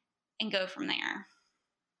 and go from there.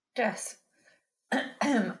 Yes.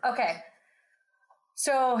 Okay.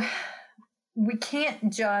 So we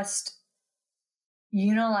can't just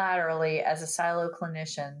unilaterally, as a silo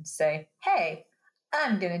clinician, say, hey,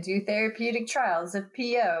 I'm going to do therapeutic trials of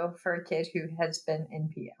PO for a kid who has been in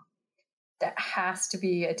PO. That has to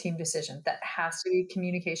be a team decision. That has to be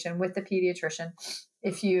communication with the pediatrician.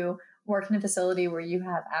 If you work in a facility where you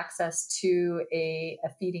have access to a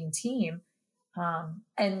feeding team,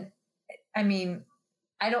 and I mean,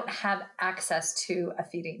 I don't have access to a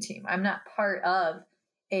feeding team. I'm not part of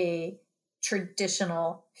a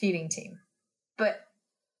traditional feeding team, but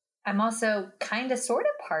I'm also kind of sort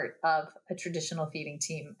of part of a traditional feeding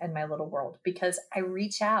team in my little world, because I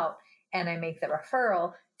reach out and I make the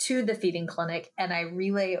referral to the feeding clinic and I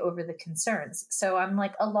relay over the concerns. So I'm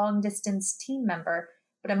like a long distance team member,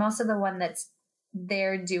 but I'm also the one that's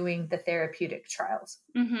there doing the therapeutic trials.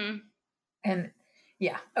 Mm-hmm. And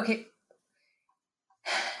yeah, okay.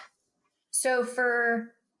 So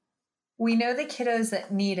we know the kiddos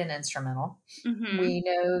that need an instrumental. Mm-hmm. We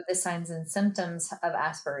know the signs and symptoms of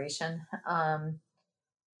aspiration.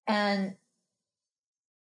 And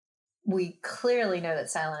we clearly know that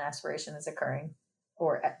silent aspiration is occurring,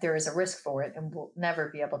 or there is a risk for it, and we'll never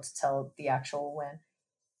be able to tell the actual when.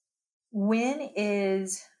 When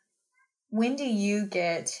do you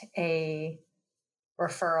get a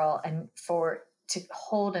referral and to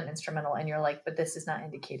hold an instrumental and you're like, but this is not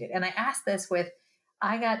indicated? And I asked this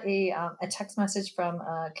I got a text message from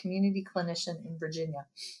a community clinician in Virginia,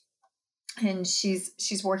 and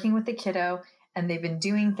she's working with the kiddo, and they've been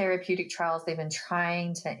doing therapeutic trials. They've been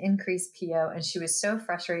trying to increase PO, and she was so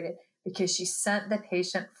frustrated because she sent the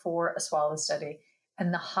patient for a swallow study,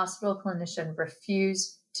 and the hospital clinician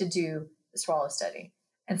refused to do the swallow study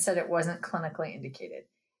and said it wasn't clinically indicated.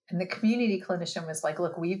 And the community clinician was like,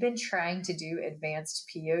 look, we've been trying to do advanced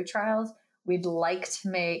PO trials. We'd like to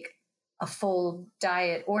make a full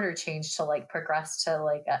diet order change to like progress to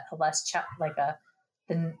like a less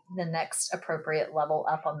the next appropriate level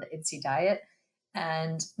up on the IDSI diet.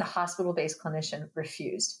 And the hospital-based clinician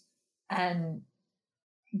refused.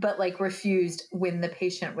 But like refused when the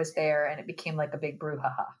patient was there, and it became like a big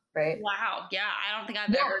brouhaha, right? Wow. Yeah. I don't think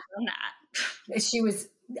I've ever done that. She was,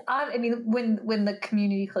 I mean, when the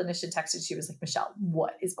community clinician texted, she was like, Michelle,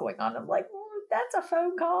 what is going on? I'm like, that's a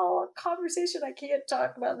phone call conversation. I can't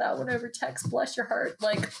talk about that one over text. Bless your heart.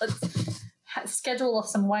 Like, let's schedule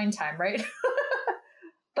some wine time, right?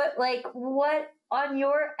 But like, what on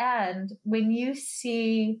your end, when you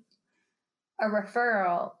see a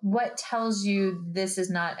referral, what tells you this is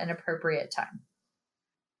not an appropriate time?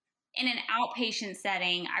 In an outpatient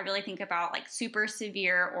setting, I really think about like super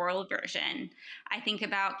severe oral aversion. I think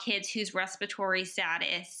about kids whose respiratory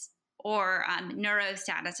status or neuro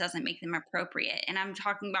status doesn't make them appropriate. And I'm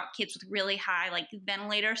talking about kids with really high like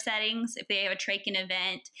ventilator settings. If they have a trachea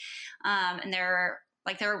event and their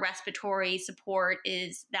respiratory support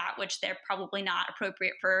is that which they're probably not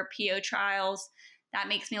appropriate for PO trials. That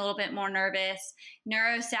makes me a little bit more nervous.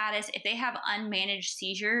 Neurostatus, if they have unmanaged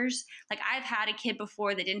seizures, like I've had a kid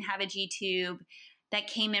before that didn't have a G-tube that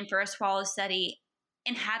came in for a swallow study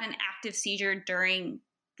and had an active seizure during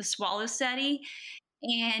the swallow study.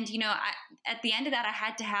 And, at the end of that, I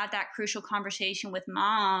had to have that crucial conversation with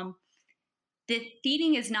mom. The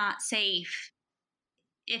feeding is not safe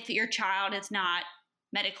if your child is not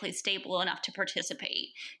medically stable enough to participate,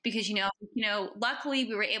 because luckily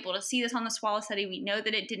we were able to see this on the swallow study. We know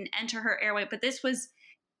that it didn't enter her airway, but this was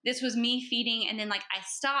me feeding, and then like I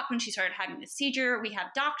stopped when she started having the seizure. We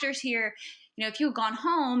have doctors here. If you had gone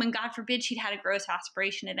home and God forbid she'd had a gross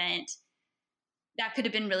aspiration event, that could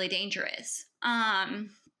have been really dangerous.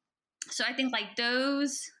 So I think like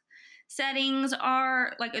those settings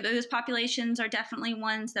are like, those populations are definitely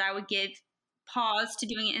ones that I would give pause to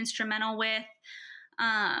doing an instrumental with.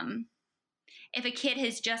 If a kid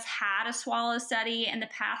has just had a swallow study in the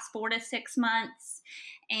past 4 to 6 months,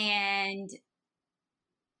 and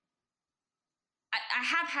I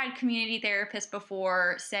have had community therapists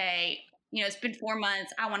before say, it's been 4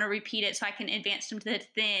 months, I want to repeat it so I can advance them to the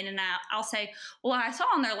thin. And I'll say, well, I saw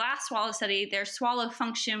on their last swallow study, their swallow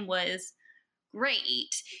function was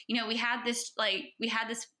great. We had this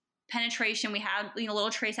penetration, we had, little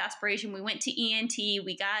trace aspiration. We went to ENT,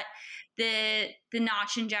 we got the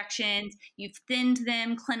notch injections, you've thinned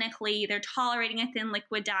them clinically, they're tolerating a thin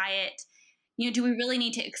liquid diet. Do we really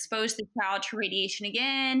need to expose the child to radiation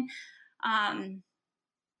again?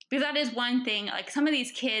 Because that is one thing, like some of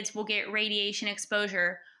these kids will get radiation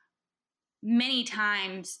exposure many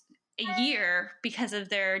times a year because of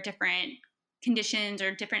their different conditions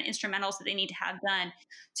or different instrumentals that they need to have done.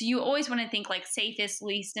 So you always want to think like safest,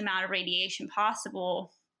 least amount of radiation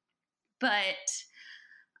possible. But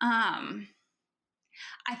I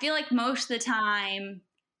feel like most of the time,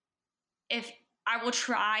 if I will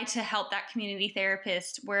try to help that community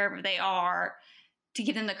therapist wherever they are to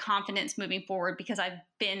give them the confidence moving forward, because I've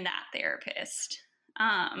been that therapist. So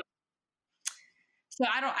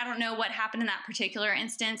I don't know what happened in that particular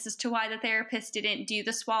instance as to why the therapist didn't do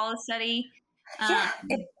the swallow study. Yeah,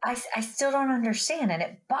 I still don't understand,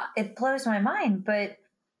 and it blows my mind. But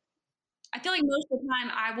I feel like most of the time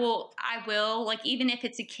I will like, even if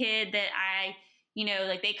it's a kid that I,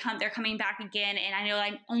 like they're coming back again, and I know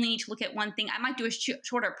I only need to look at one thing, I might do a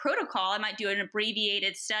shorter protocol. I might do an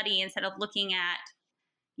abbreviated study instead of looking at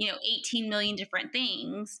 18 million different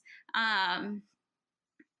things. But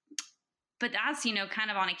that's kind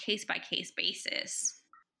of on a case by case basis.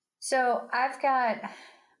 So I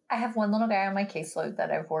have one little guy on my caseload that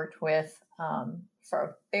I've worked with for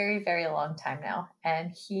a very, very long time now.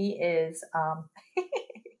 And he is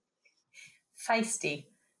feisty,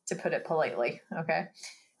 to put it politely. Okay.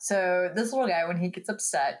 So this little guy, when he gets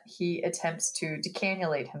upset, he attempts to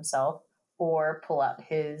decannulate himself or pull out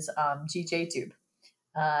his GJ tube.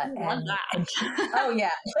 Oh,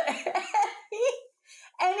 yeah.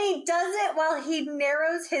 And he does it while he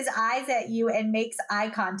narrows his eyes at you and makes eye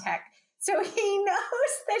contact. So he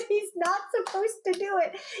knows that he's not supposed to do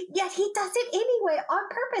it, yet he does it anyway on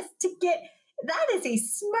purpose that is a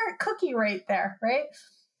smart cookie right there, right?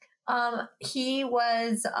 He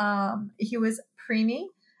was preemie,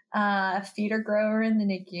 feeder grower in the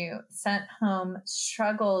NICU, sent home,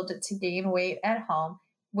 struggled to gain weight at home,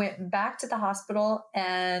 went back to the hospital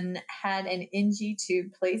and had an NG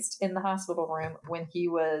tube placed in the hospital room when he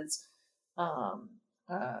was,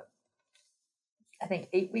 I think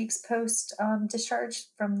 8 weeks post discharge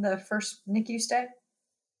from the first NICU stay.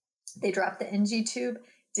 They dropped the NG tube,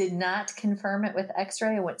 did not confirm it with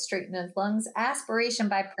x-ray, went straight in his lungs, aspiration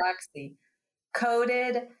by proxy,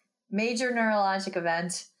 coded, major neurologic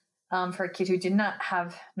event for a kid who did not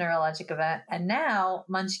have neurologic event. And now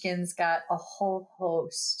Munchkin's got a whole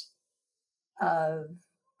host of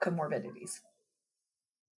comorbidities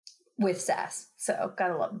with SAS. So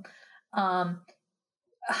gotta love them.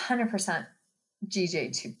 100%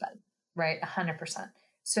 GJ tube bed, right? 100%.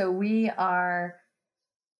 So we are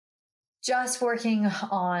just working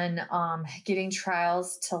on getting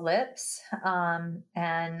trials to LIPS and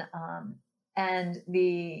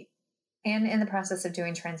in the process of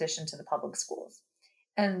doing transition to the public schools.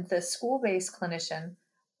 And the school-based clinician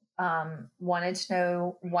wanted to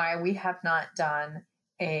know why we have not done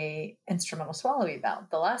a instrumental swallow eval.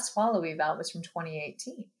 The last swallow eval was from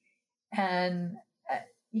 2018. And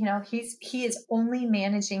he is only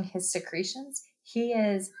managing his secretions.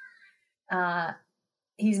 He's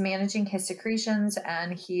managing his secretions,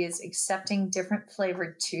 and he is accepting different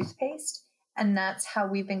flavored toothpaste. And that's how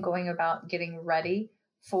we've been going about getting ready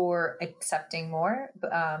for accepting more.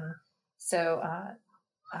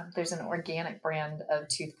 There's an organic brand of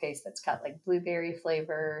toothpaste that's got like blueberry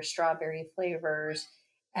flavor, strawberry flavors,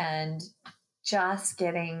 and just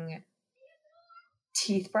getting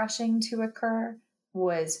teeth brushing to occur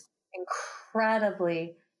was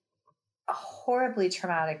incredibly a horribly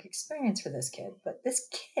traumatic experience for this kid. But this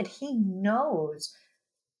kid, he knows,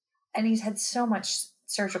 and he's had so much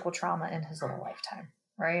surgical trauma in his little lifetime,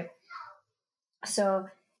 right? So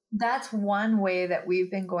that's one way that we've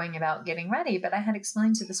been going about getting ready. But I had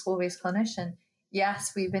explained to the school-based clinician,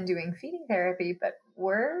 yes, we've been doing feeding therapy, but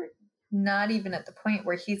we're not even at the point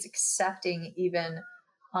where he's accepting even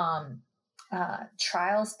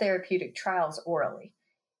therapeutic trials orally.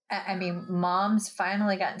 I mean, mom's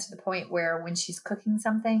finally gotten to the point where when she's cooking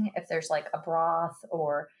something, if there's like a broth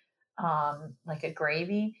or like a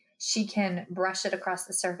gravy, she can brush it across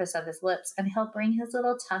the surface of his lips, and he'll bring his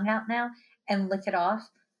little tongue out now and lick it off,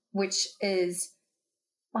 which is,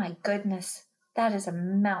 my goodness, that is a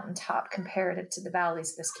mountaintop comparative to the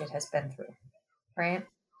valleys this kid has been through, right?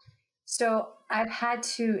 So I've had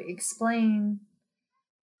to explain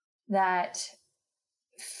that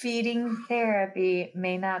feeding therapy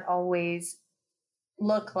may not always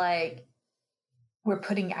look like we're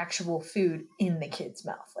putting actual food in the kid's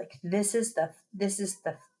mouth. Like this is the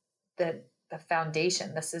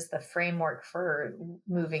foundation. This is the framework for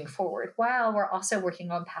moving forward. While we're also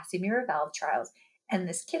working on Passy-Muir valve trials. And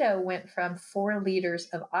this kiddo went from 4 liters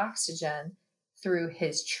of oxygen through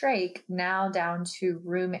his trach now down to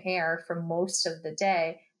room air for most of the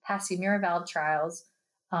day. Passy-Muir valve trials,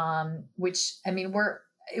 which, I mean,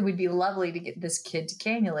 it would be lovely to get this kid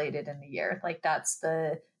cannulated in a year. Like that's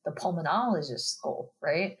the pulmonologist's goal,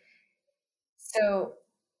 right? So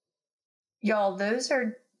y'all, those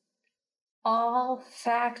are all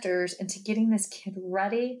factors into getting this kid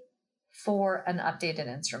ready for an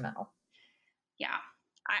updated instrumental. Yeah.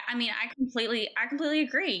 I mean, I completely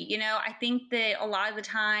agree. You know, I think that a lot of the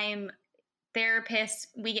time therapists,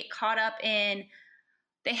 we get caught up in,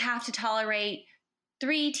 they have to tolerate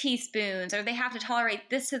 3 teaspoons, or they have to tolerate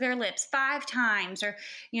this to their lips 5 times, or,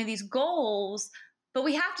 you know, these goals. But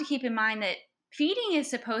we have to keep in mind that feeding is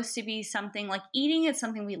supposed to be something like eating is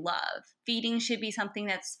something we love. Feeding should be something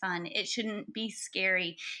that's fun. It shouldn't be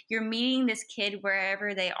scary. You're meeting this kid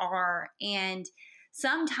wherever they are. And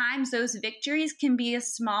sometimes those victories can be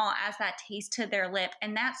as small as that taste to their lip.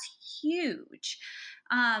 And that's huge.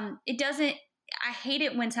 I hate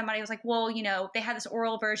it when somebody was like, well, you know, they had this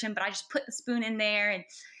oral version, but I just put the spoon in there and,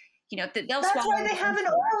 you know, they'll That's swallow. why they have an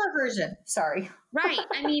oral version. Sorry. Right.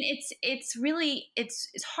 I mean, it's really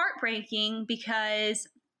heartbreaking, because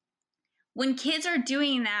when kids are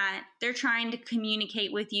doing that, they're trying to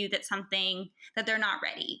communicate with you that they're not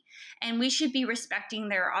ready. And we should be respecting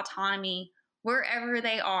their autonomy wherever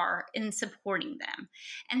they are and supporting them.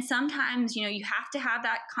 And sometimes, you know, you have to have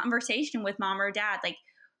that conversation with mom or dad. Like,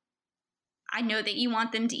 I know that you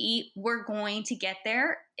want them to eat. We're going to get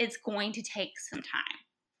there. It's going to take some time.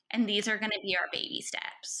 And these are going to be our baby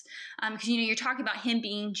steps. Because, you know, you're talking about him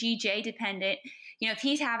being GJ dependent. You know, if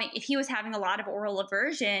he was having a lot of oral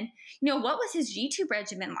aversion, you know, what was his G-tube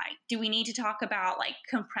regimen like? Do we need to talk about like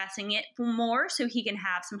compressing it more so he can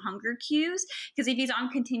have some hunger cues? Because if he's on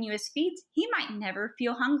continuous feeds, he might never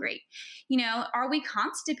feel hungry. You know, are we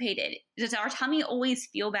constipated? Does our tummy always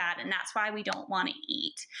feel bad? And that's why we don't want to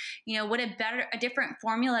eat. You know, would a different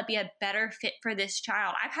formula be a better fit for this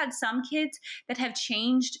child? I've had some kids that have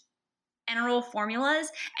changed enteral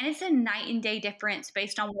formulas, and it's a night and day difference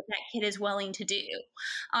based on what that kid is willing to do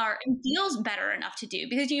or feels better enough to do,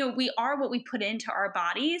 because, you know, we are what we put into our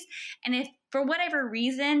bodies. And if for whatever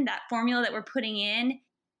reason that formula that we're putting in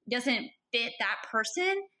doesn't fit that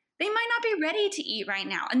person, they might not be ready to eat right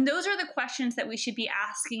now. And those are the questions that we should be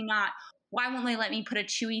asking, not why won't they let me put a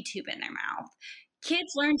chewy tube in their mouth?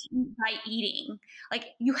 Kids learn to eat by eating. Like,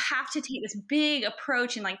 you have to take this big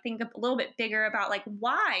approach and like think a little bit bigger about like,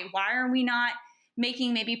 why are we not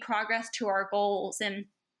making maybe progress to our goals? And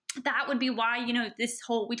that would be why, you know,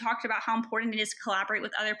 we talked about how important it is to collaborate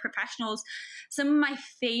with other professionals. Some of my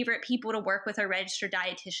favorite people to work with are registered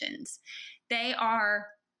dietitians. They are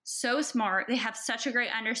so smart. They have such a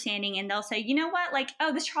great understanding, and they'll say, you know what, like,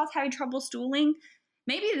 oh, this child's having trouble stooling.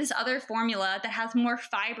 Maybe this other formula that has more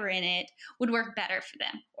fiber in it would work better for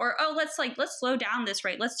them. Or, oh, let's slow down this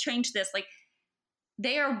rate. Let's change this. Like,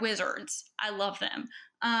 they are wizards. I love them.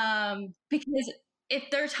 Because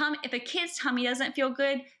if a kid's tummy doesn't feel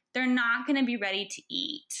good, they're not going to be ready to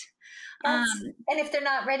eat. And if they're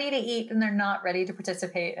not ready to eat, then they're not ready to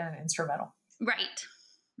participate in an instrumental. Right.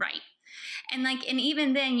 And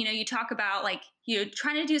even then, you know, you talk about like, you know,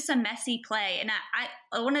 trying to do some messy play. And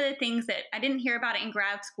I one of the things that I didn't hear about it in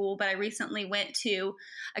grad school, but I recently went to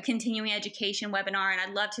a continuing education webinar, and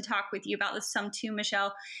I'd love to talk with you about this some too,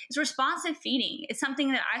 Michelle, is responsive feeding. It's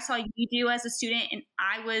something that I saw you do as a student, and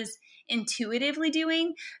I was intuitively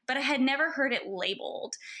doing, but I had never heard it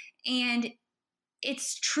labeled. And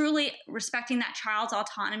it's truly respecting that child's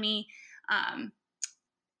autonomy,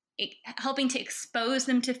 helping to expose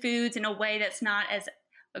them to foods in a way that's not as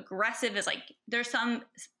aggressive as, like, there's some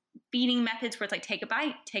feeding methods where it's like, take a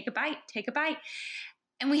bite, take a bite, take a bite.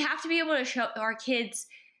 And we have to be able to show our kids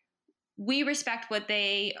we respect what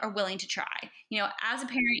they are willing to try. As a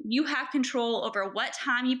parent, you have control over what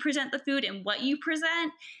time you present the food and what you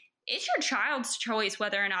present. It's your child's choice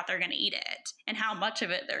whether or not they're going to eat it and how much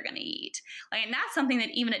of it they're going to eat. And that's something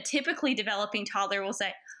that even a typically developing toddler will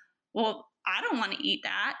say, well, I don't want to eat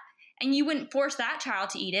that. And you wouldn't force that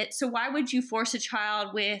child to eat it. So why would you force a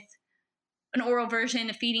child with an oral version,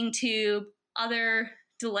 a feeding tube, other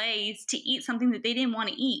delays to eat something that they didn't want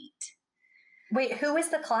to eat? Wait, who is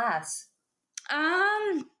the class?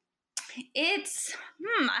 I'll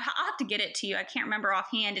have to get it to you. I can't remember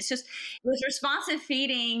offhand. It was responsive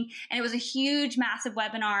feeding, and it was a huge, massive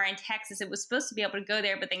webinar in Texas. It was supposed to be able to go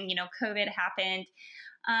there, but then, COVID happened.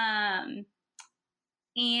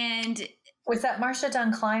 And was that Marsha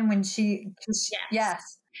Dunn Klein when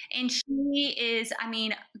yes. And she is,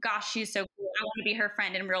 gosh, she's so cool. I want to be her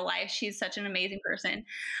friend in real life. She's such an amazing person.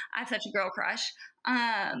 I have such a girl crush.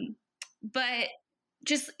 But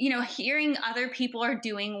just, hearing other people are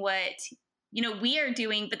doing what, we are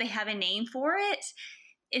doing, but they have a name for it,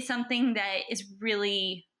 is something that is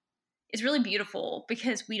really beautiful,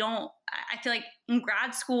 because I feel like in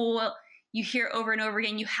grad school, you hear over and over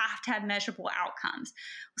again, you have to have measurable outcomes.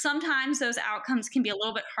 Sometimes those outcomes can be a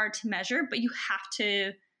little bit hard to measure, but you have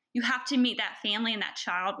to meet that family and that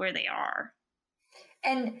child where they are.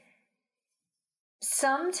 And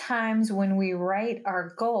sometimes when we write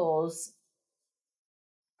our goals,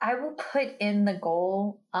 I will put in the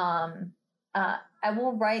goal, I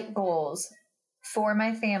will write goals for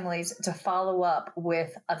my families to follow up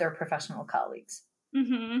with other professional colleagues.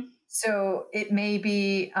 Mm-hmm. So it may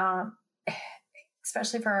be,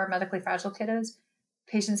 especially for our medically fragile kiddos,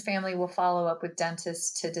 patient's family will follow up with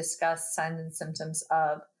dentists to discuss signs and symptoms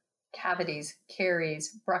of cavities,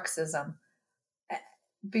 caries, bruxism,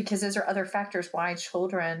 because those are other factors why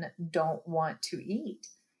children don't want to eat.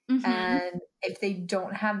 Mm-hmm. And if they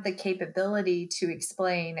don't have the capability to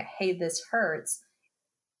explain, hey, this hurts,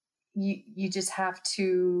 you just have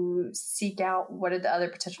to seek out what are the other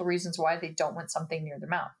potential reasons why they don't want something near their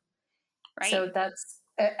mouth. Right. So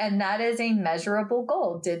that is a measurable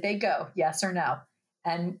goal. Did they go? Yes or no?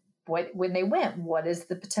 And when they went, what is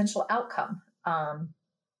the potential outcome?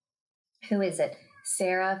 Who is it?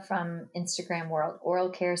 Sarah from Instagram World.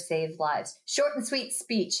 Oral care saves lives. Short and sweet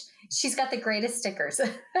speech. She's got the greatest stickers.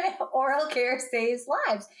 Oral care saves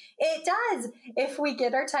lives. It does. If we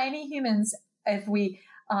get our tiny humans, if we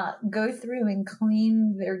go through and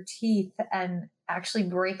clean their teeth and actually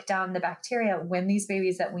break down the bacteria, when these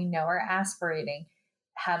babies that we know are aspirating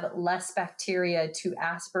have less bacteria to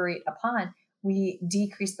aspirate upon, we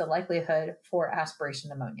decrease the likelihood for aspiration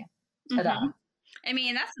pneumonia. Ta-da. Mm-hmm.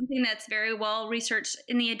 That's something that's very well researched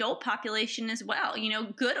in the adult population as well.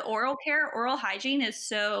 Good oral care, oral hygiene is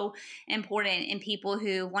so important in people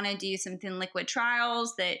who want to do some thin liquid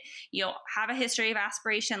trials that, have a history of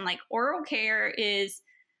aspiration. Like, oral care is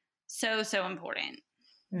so, so important.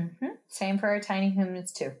 Mm-hmm. Same for our tiny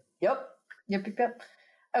humans too. Yep.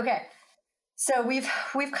 Okay. So we've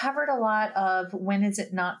covered a lot of when is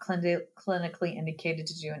it not clinically indicated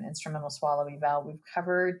to do an instrumental swallow eval. We've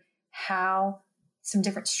covered how some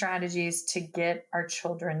different strategies to get our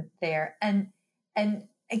children there. And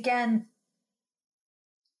again,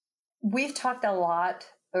 we've talked a lot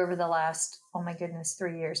over the last,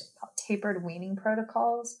 3 years about tapered weaning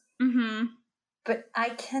protocols. Mm-hmm. But I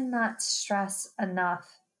cannot stress enough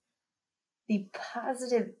the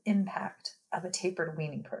positive impact of a tapered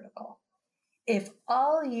weaning protocol. If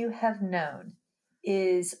all you have known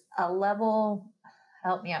is a level,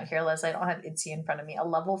 help me out here, Leslie, I don't have IDSI in front of me, a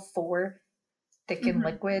level 4 thickened mm-hmm.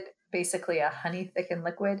 liquid, basically a honey thickened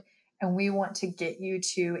liquid, and we want to get you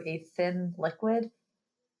to a thin liquid,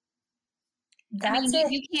 that's a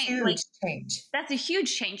huge change. That's a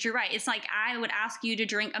huge change. You're right. It's like I would ask you to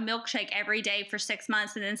drink a milkshake every day for 6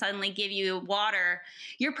 months and then suddenly give you water.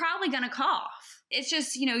 You're probably going to cough. It's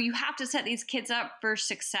just, you have to set these kids up for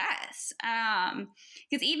success.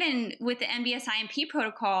 Because even with the MBS-IMP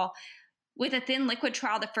protocol, with a thin liquid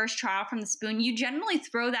trial, the first trial from the spoon, you generally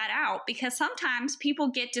throw that out because sometimes people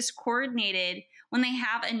get discoordinated when they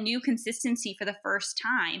have a new consistency for the first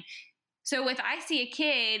time. So if I see a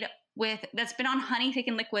kid that's been on honey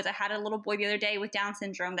thickened liquids, I had a little boy the other day with Down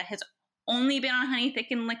syndrome that has only been on honey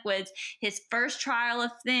thickened liquids. His first trial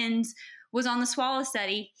of thins was on the swallow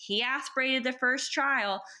study. He aspirated the first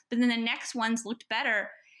trial, but then the next ones looked better.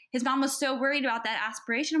 his mom was so worried about that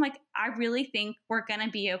aspiration. I'm like, I really think we're going to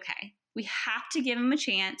be okay. We have to give him a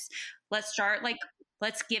chance. Let's start, like,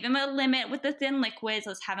 let's give him a limit with the thin liquids.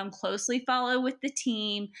 Let's have him closely follow with the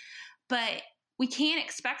team. But we can't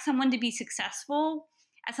expect someone to be successful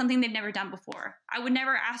at something they've never done before. I would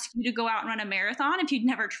never ask you to go out and run a marathon if you'd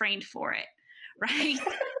never trained for it, right?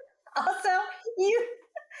 Also, you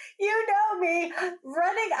know me,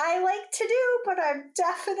 running I like to do, but I'm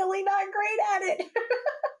definitely not great at it.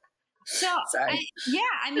 So, so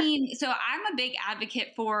I'm a big advocate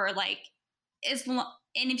for, like,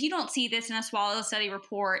 and if you don't see this in a Swallow study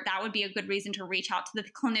report, that would be a good reason to reach out to the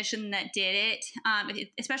clinician that did it,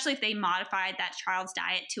 especially if they modified that child's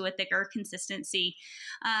diet to a thicker consistency,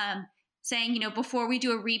 saying, before we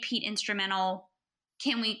do a repeat instrumental,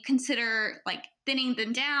 can we consider, like, thinning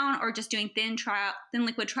them down or just doing thin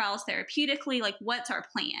liquid trials therapeutically? Like, what's our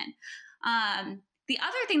plan? The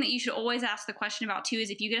other thing that you should always ask the question about too is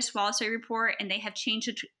if you get a Swallow study report and they have changed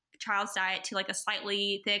the child's diet to like a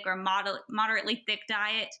slightly thick or moderately thick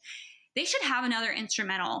diet, they should have another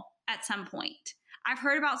instrumental at some point. I've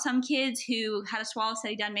heard about some kids who had a Swallow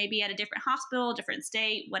study done maybe at a different hospital, different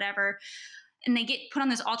state, whatever, and they get put on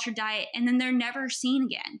this ultra diet and then they're never seen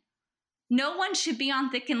again. No one should be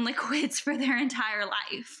on thickened liquids for their entire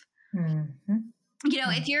life. Mm-hmm.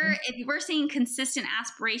 If we're seeing consistent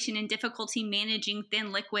aspiration and difficulty managing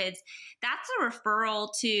thin liquids, that's a referral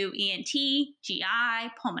to ENT,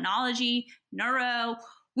 GI, pulmonology, neuro.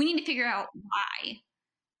 We need to figure out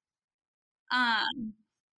why.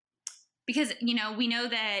 Because, we know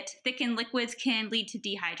that thickened liquids can lead to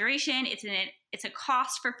dehydration. It's a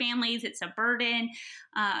cost for families. It's a burden.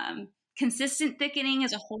 Consistent thickening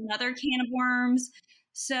is a whole other can of worms.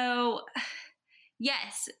 So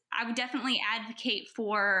yes, I would definitely advocate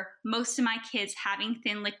for most of my kids having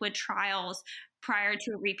thin liquid trials prior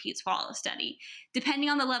to a repeat Swallow study. Depending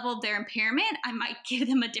on the level of their impairment, I might give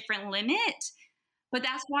them a different limit. But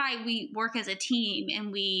that's why we work as a team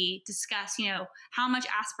and we discuss, how much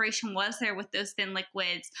aspiration was there with those thin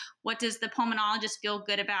liquids? What does the pulmonologist feel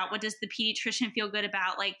good about? What does the pediatrician feel good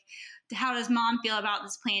about? Like, how does mom feel about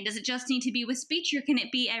this plan? Does it just need to be with speech or can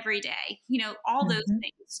it be every day? All those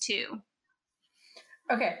things too.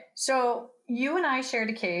 Okay, so you and I shared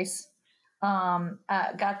a case,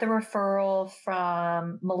 got the referral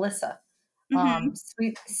from Melissa,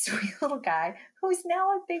 sweet little guy who's now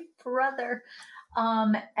a big brother.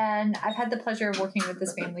 And I've had the pleasure of working with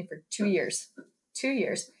this family for 2 years.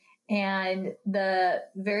 And the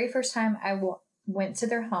very first time I went to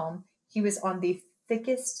their home, he was on the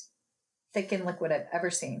thickest thickened liquid I've ever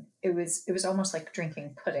seen. It was almost like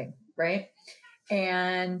drinking pudding, right?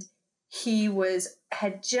 And he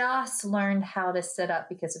had just learned how to sit up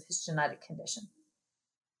because of his genetic condition.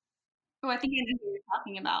 Oh, I think I know who you're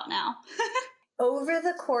talking about now. Over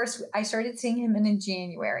the course, I started seeing him in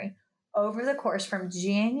January. Over the course from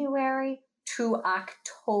January to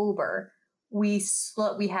October, we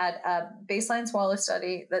had a baseline Swallow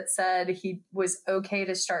study that said he was okay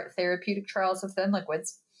to start therapeutic trials of thin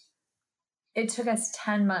liquids. It took us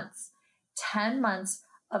 10 months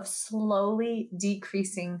of slowly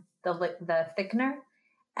decreasing the thickener.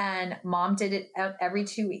 And mom did it every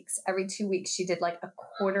 2 weeks. Every 2 weeks, she did like a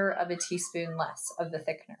quarter of a teaspoon less of the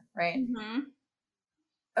thickener, right? Mm-hmm.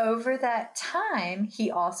 Over that time,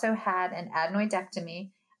 he also had an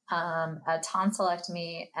adenoidectomy, a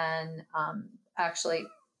tonsillectomy, and actually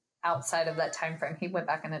outside of that time frame, he went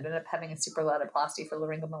back and ended up having a supraletoplasty for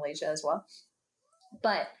laryngomalacia as well.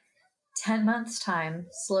 But 10 months time,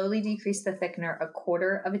 slowly decreased the thickener a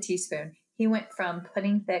quarter of a teaspoon. He went from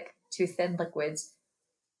pudding thick to thin liquids,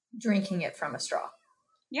 drinking it from a straw.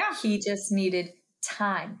 Yeah. He just needed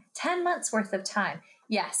time, 10 months worth of time.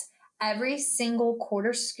 Yes. Every single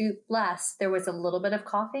quarter scoop less, there was a little bit of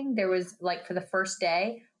coughing. There was like for the first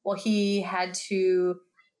day, he had to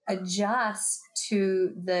adjust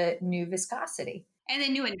to the new viscosity. And the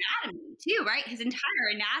new anatomy too, right? His entire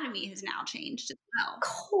anatomy has now changed as well.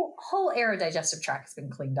 Whole aerodigestive tract has been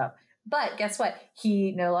cleaned up. But guess what?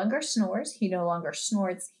 He no longer snores. He no longer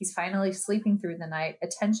snorts. He's finally sleeping through the night.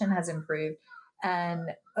 Attention has improved. And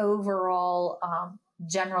overall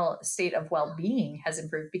general state of well-being has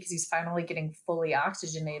improved because he's finally getting fully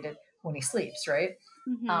oxygenated when he sleeps, right?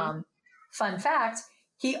 Mm-hmm. Fun fact,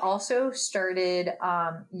 he also started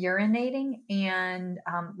urinating and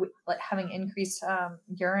having increased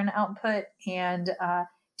urine output and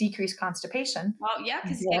decreased constipation. Well, yeah,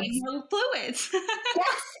 because he's getting more fluids.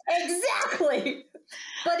 Yes, exactly.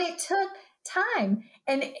 But it took time.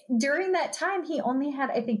 And during that time, he only had,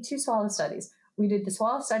 I think, 2 Swallow studies. We did the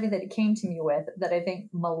Swallow study that he came to me with that I think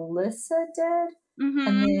Melissa did. Mm-hmm.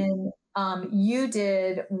 And then You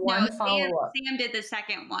did one follow-up. Sam did the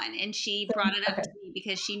second one, and she brought it up to me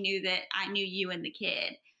because she knew that I knew you and the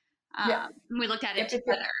kid. We looked at it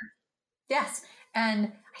together. Yes.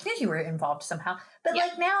 And I knew you were involved somehow. But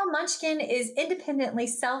like now, Munchkin is independently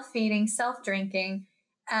self-feeding, self-drinking,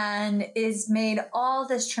 and is made all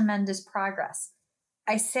this tremendous progress.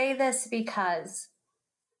 I say this because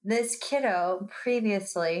this kiddo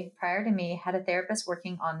previously, prior to me, had a therapist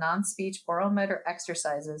working on non-speech oral motor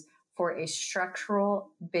exercises for a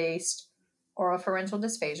structural based oropharyngeal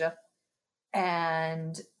dysphagia,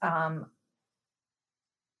 and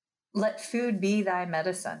let food be thy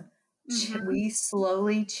medicine. Mm-hmm. We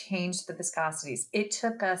slowly changed the viscosities. It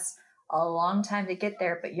took us a long time to get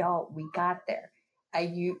there, but y'all, we got there.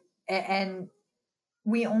 And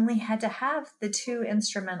we only had to have the 2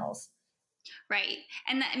 instrumentals. Right.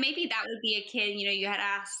 And maybe that would be a kid, you had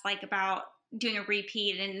asked like about doing a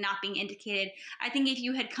repeat and not being indicated. I think if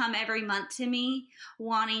you had come every month to me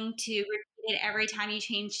wanting to repeat it every time you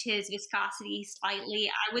changed his viscosity slightly,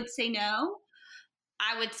 I would say no.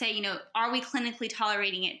 I would say, are we clinically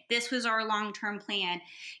tolerating it? This was our long-term plan.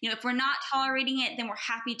 If we're not tolerating it, then we're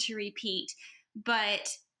happy to repeat. But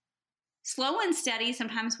slow and steady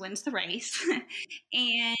sometimes wins the race.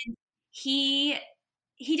 And he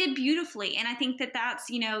did beautifully. And I think that that's,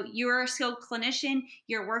 you're a skilled clinician,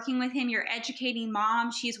 you're working with him, you're educating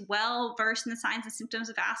mom. She's well versed in the signs and symptoms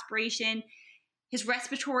of aspiration. His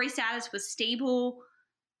respiratory status was stable.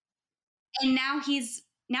 And now he's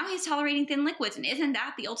tolerating thin liquids. And isn't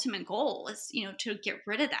that the ultimate goal is, to get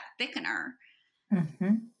rid of that thickener?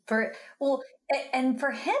 Mm-hmm. And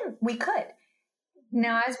for him, we could.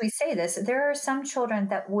 Now, as we say this, there are some children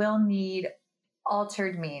that will need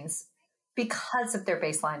altered means because of their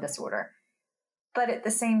baseline disorder. But at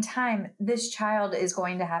the same time, this child is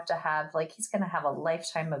going to have, he's going to have a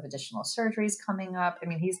lifetime of additional surgeries coming up. I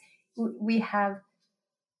mean, we had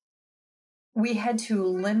to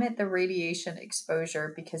limit the radiation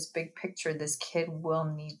exposure because big picture, this kid will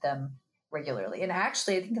need them regularly. And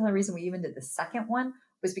actually, I think the only reason we even did the second one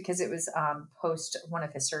was because it was post one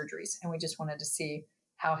of his surgeries. And we just wanted to see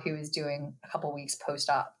how he was doing a couple weeks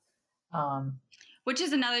post-op. Which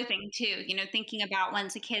is another thing too, thinking about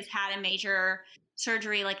once a kid's had a major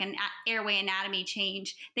surgery, like an airway anatomy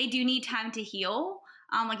change, they do need time to heal.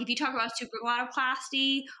 Like if you talk about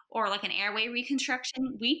supraglottoplasty or like an airway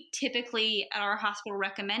reconstruction, we typically at our hospital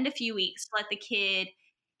recommend a few weeks to let the kid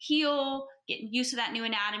heal, get used to that new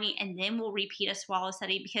anatomy, and then we'll repeat a swallow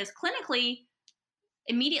study because clinically,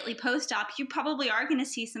 immediately post-op, you probably are going to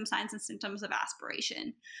see some signs and symptoms of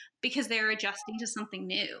aspiration because they're adjusting to something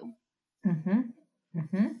new. Mm-hmm.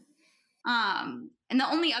 Mm-hmm. And the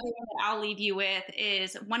only other one that I'll leave you with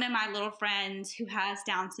is one of my little friends who has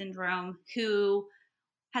Down syndrome, who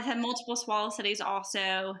has had multiple swallow studies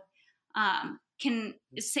also,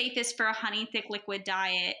 is safest for a honey thick liquid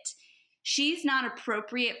diet. She's not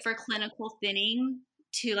appropriate for clinical thinning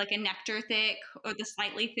to like a nectar thick or the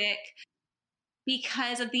slightly thick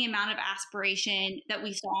because of the amount of aspiration that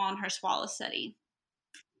we saw on her swallow study.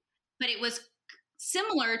 But it was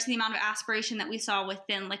similar to the amount of aspiration that we saw with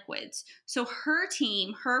thin liquids. So her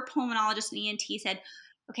team, her pulmonologist and ENT said,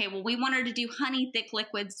 okay, well, we want her to do honey thick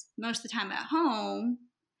liquids most of the time at home,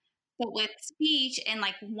 but with speech and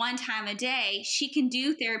like one time a day, she can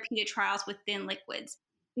do therapeutic trials with thin liquids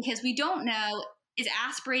because we don't know, is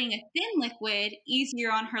aspirating a thin liquid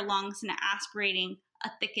easier on her lungs than aspirating a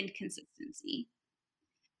thickened consistency?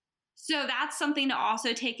 So that's something to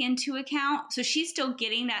also take into account. So she's still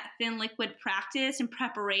getting that thin liquid practice and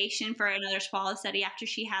preparation for another swallow study after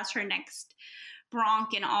she has her next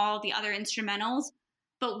bronch and all the other instrumentals.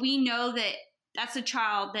 But we know that that's a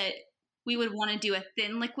child that we would want to do a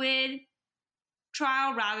thin liquid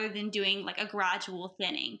trial rather than doing like a gradual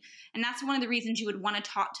thinning. And that's one of the reasons you would want to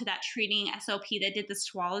talk to that treating SLP that did the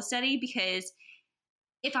swallow study, because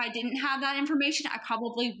if I didn't have that information, I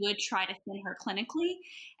probably would try to thin her clinically.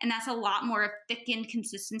 And that's a lot more thickened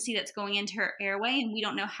consistency that's going into her airway. And we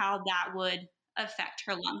don't know how that would affect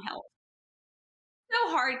her lung health.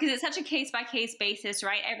 So hard because it's such a case by case basis,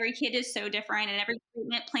 right? Every kid is so different and every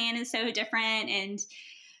treatment plan is so different. And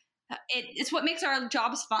it's what makes our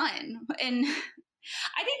jobs fun. And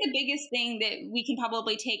I think the biggest thing that we can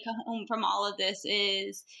probably take home from all of this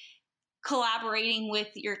is collaborating with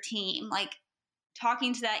your team. Like,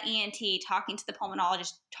 talking to that ENT, talking to the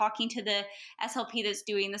pulmonologist, talking to the SLP that's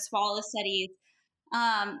doing the swallow studies,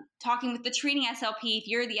 talking with the treating SLP if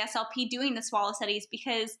you're the SLP doing the swallow studies,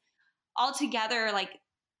 because altogether, like,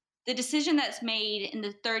 the decision that's made in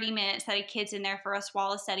the 30 minutes that a kid's in there for a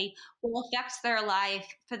swallow study will affect their life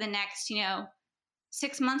for the next,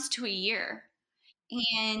 6 months to a year.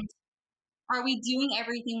 And are we doing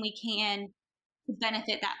everything we can to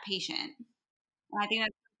benefit that patient? And I think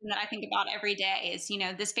that's something that I think about every day is,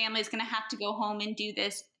 this family is going to have to go home and do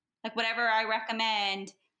this. Like whatever I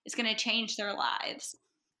recommend is going to change their lives.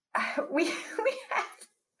 We have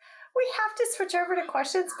to switch over to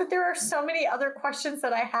questions, but there are so many other questions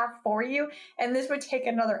that I have for you, and this would take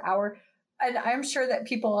another hour. And I'm sure that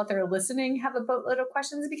people out there listening have a boatload of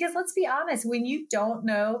questions, because let's be honest, when you don't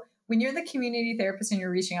know, when you're the community therapist and you're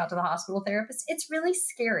reaching out to the hospital therapist, it's really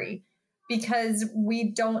scary because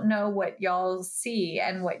we don't know what y'all see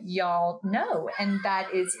and what y'all know, and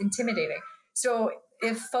that is intimidating. So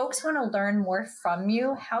if folks want to learn more from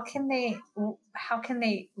you, how can they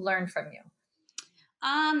learn from you?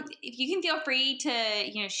 If you can feel free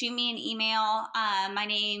to, shoot me an email. My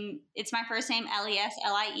name, it's my first name,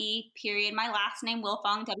 Leslie, period. My last name,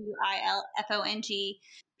 Wilfong, Wilfong,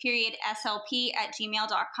 period, SLP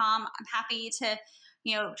 @gmail.com. I'm happy to,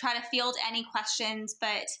 try to field any questions,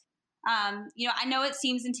 but, I know it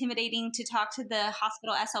seems intimidating to talk to the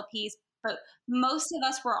hospital SLPs, but most of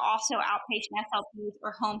us were also outpatient SLPs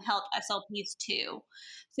or home health SLPs too.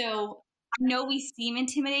 So I know we seem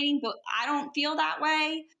intimidating, but I don't feel that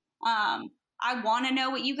way. I want to know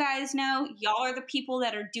what you guys know. Y'all are the people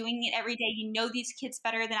that are doing it every day. You know these kids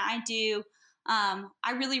better than I do.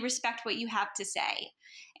 I really respect what you have to say.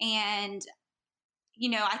 And,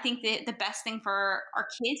 I think that the best thing for our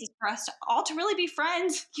kids is for us all to really be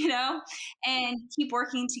friends, and keep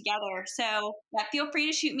working together. So feel free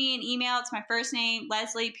to shoot me an email. It's my first name,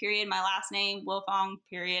 Leslie, period, my last name, Wilfong,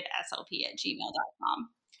 period, SLP @gmail.com.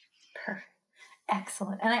 Perfect.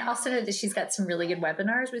 Excellent. And I also know that she's got some really good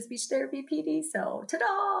webinars with speech therapy PD. So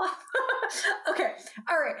ta-da! Okay.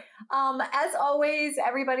 All right. As always,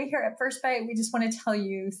 everybody here at First Bite, we just want to tell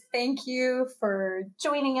you thank you for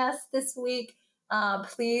joining us this week.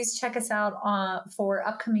 Please check us out for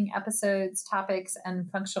upcoming episodes, topics,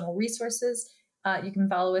 and functional resources. You can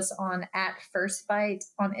follow us on @FirstBite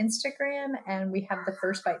on Instagram, and we have the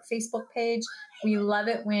First Bite Facebook page. We love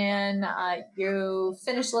it when you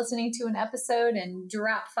finish listening to an episode and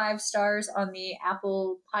drop 5 stars on the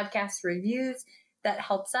Apple Podcast reviews. That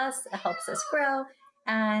helps us. It helps us grow.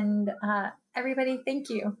 And everybody, thank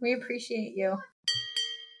you. We appreciate you.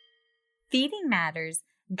 Feeding Matters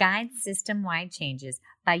guides system-wide changes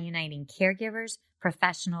by uniting caregivers,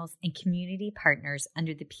 professionals, and community partners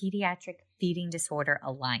under the Pediatric Feeding Disorder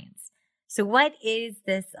Alliance. So what is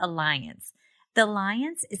this alliance? The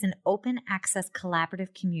Alliance is an open access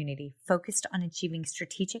collaborative community focused on achieving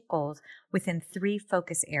strategic goals within 3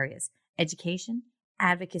 focus areas: education,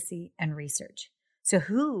 advocacy, and research. So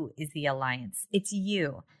who is the Alliance? It's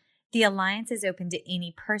you. The Alliance is open to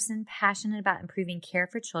any person passionate about improving care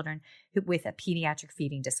for children with a pediatric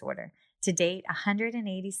feeding disorder. To date,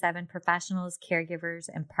 187 professionals, caregivers,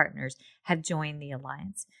 and partners have joined the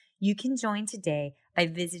Alliance. You can join today by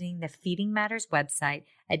visiting the Feeding Matters website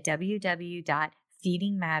at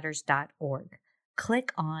www.feedingmatters.org.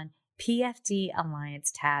 Click on PFD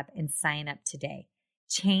Alliance tab and sign up today.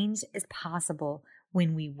 Change is possible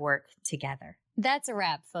when we work together. That's a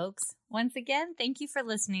wrap, folks. Once again, thank you for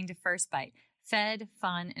listening to First Bite, fed,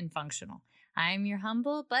 fun, and functional. I am your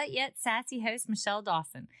humble but yet sassy host, Michelle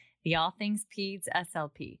Dawson, the All Things Peds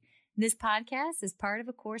SLP. This podcast is part of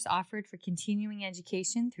a course offered for continuing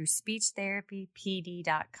education through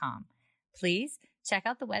SpeechTherapyPD.com. Please check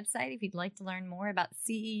out the website if you'd like to learn more about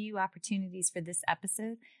CEU opportunities for this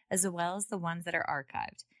episode, as well as the ones that are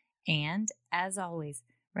archived. And, as always,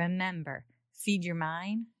 remember, feed your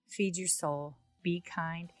mind, feed your soul, be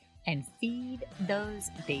kind, and feed those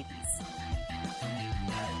babies.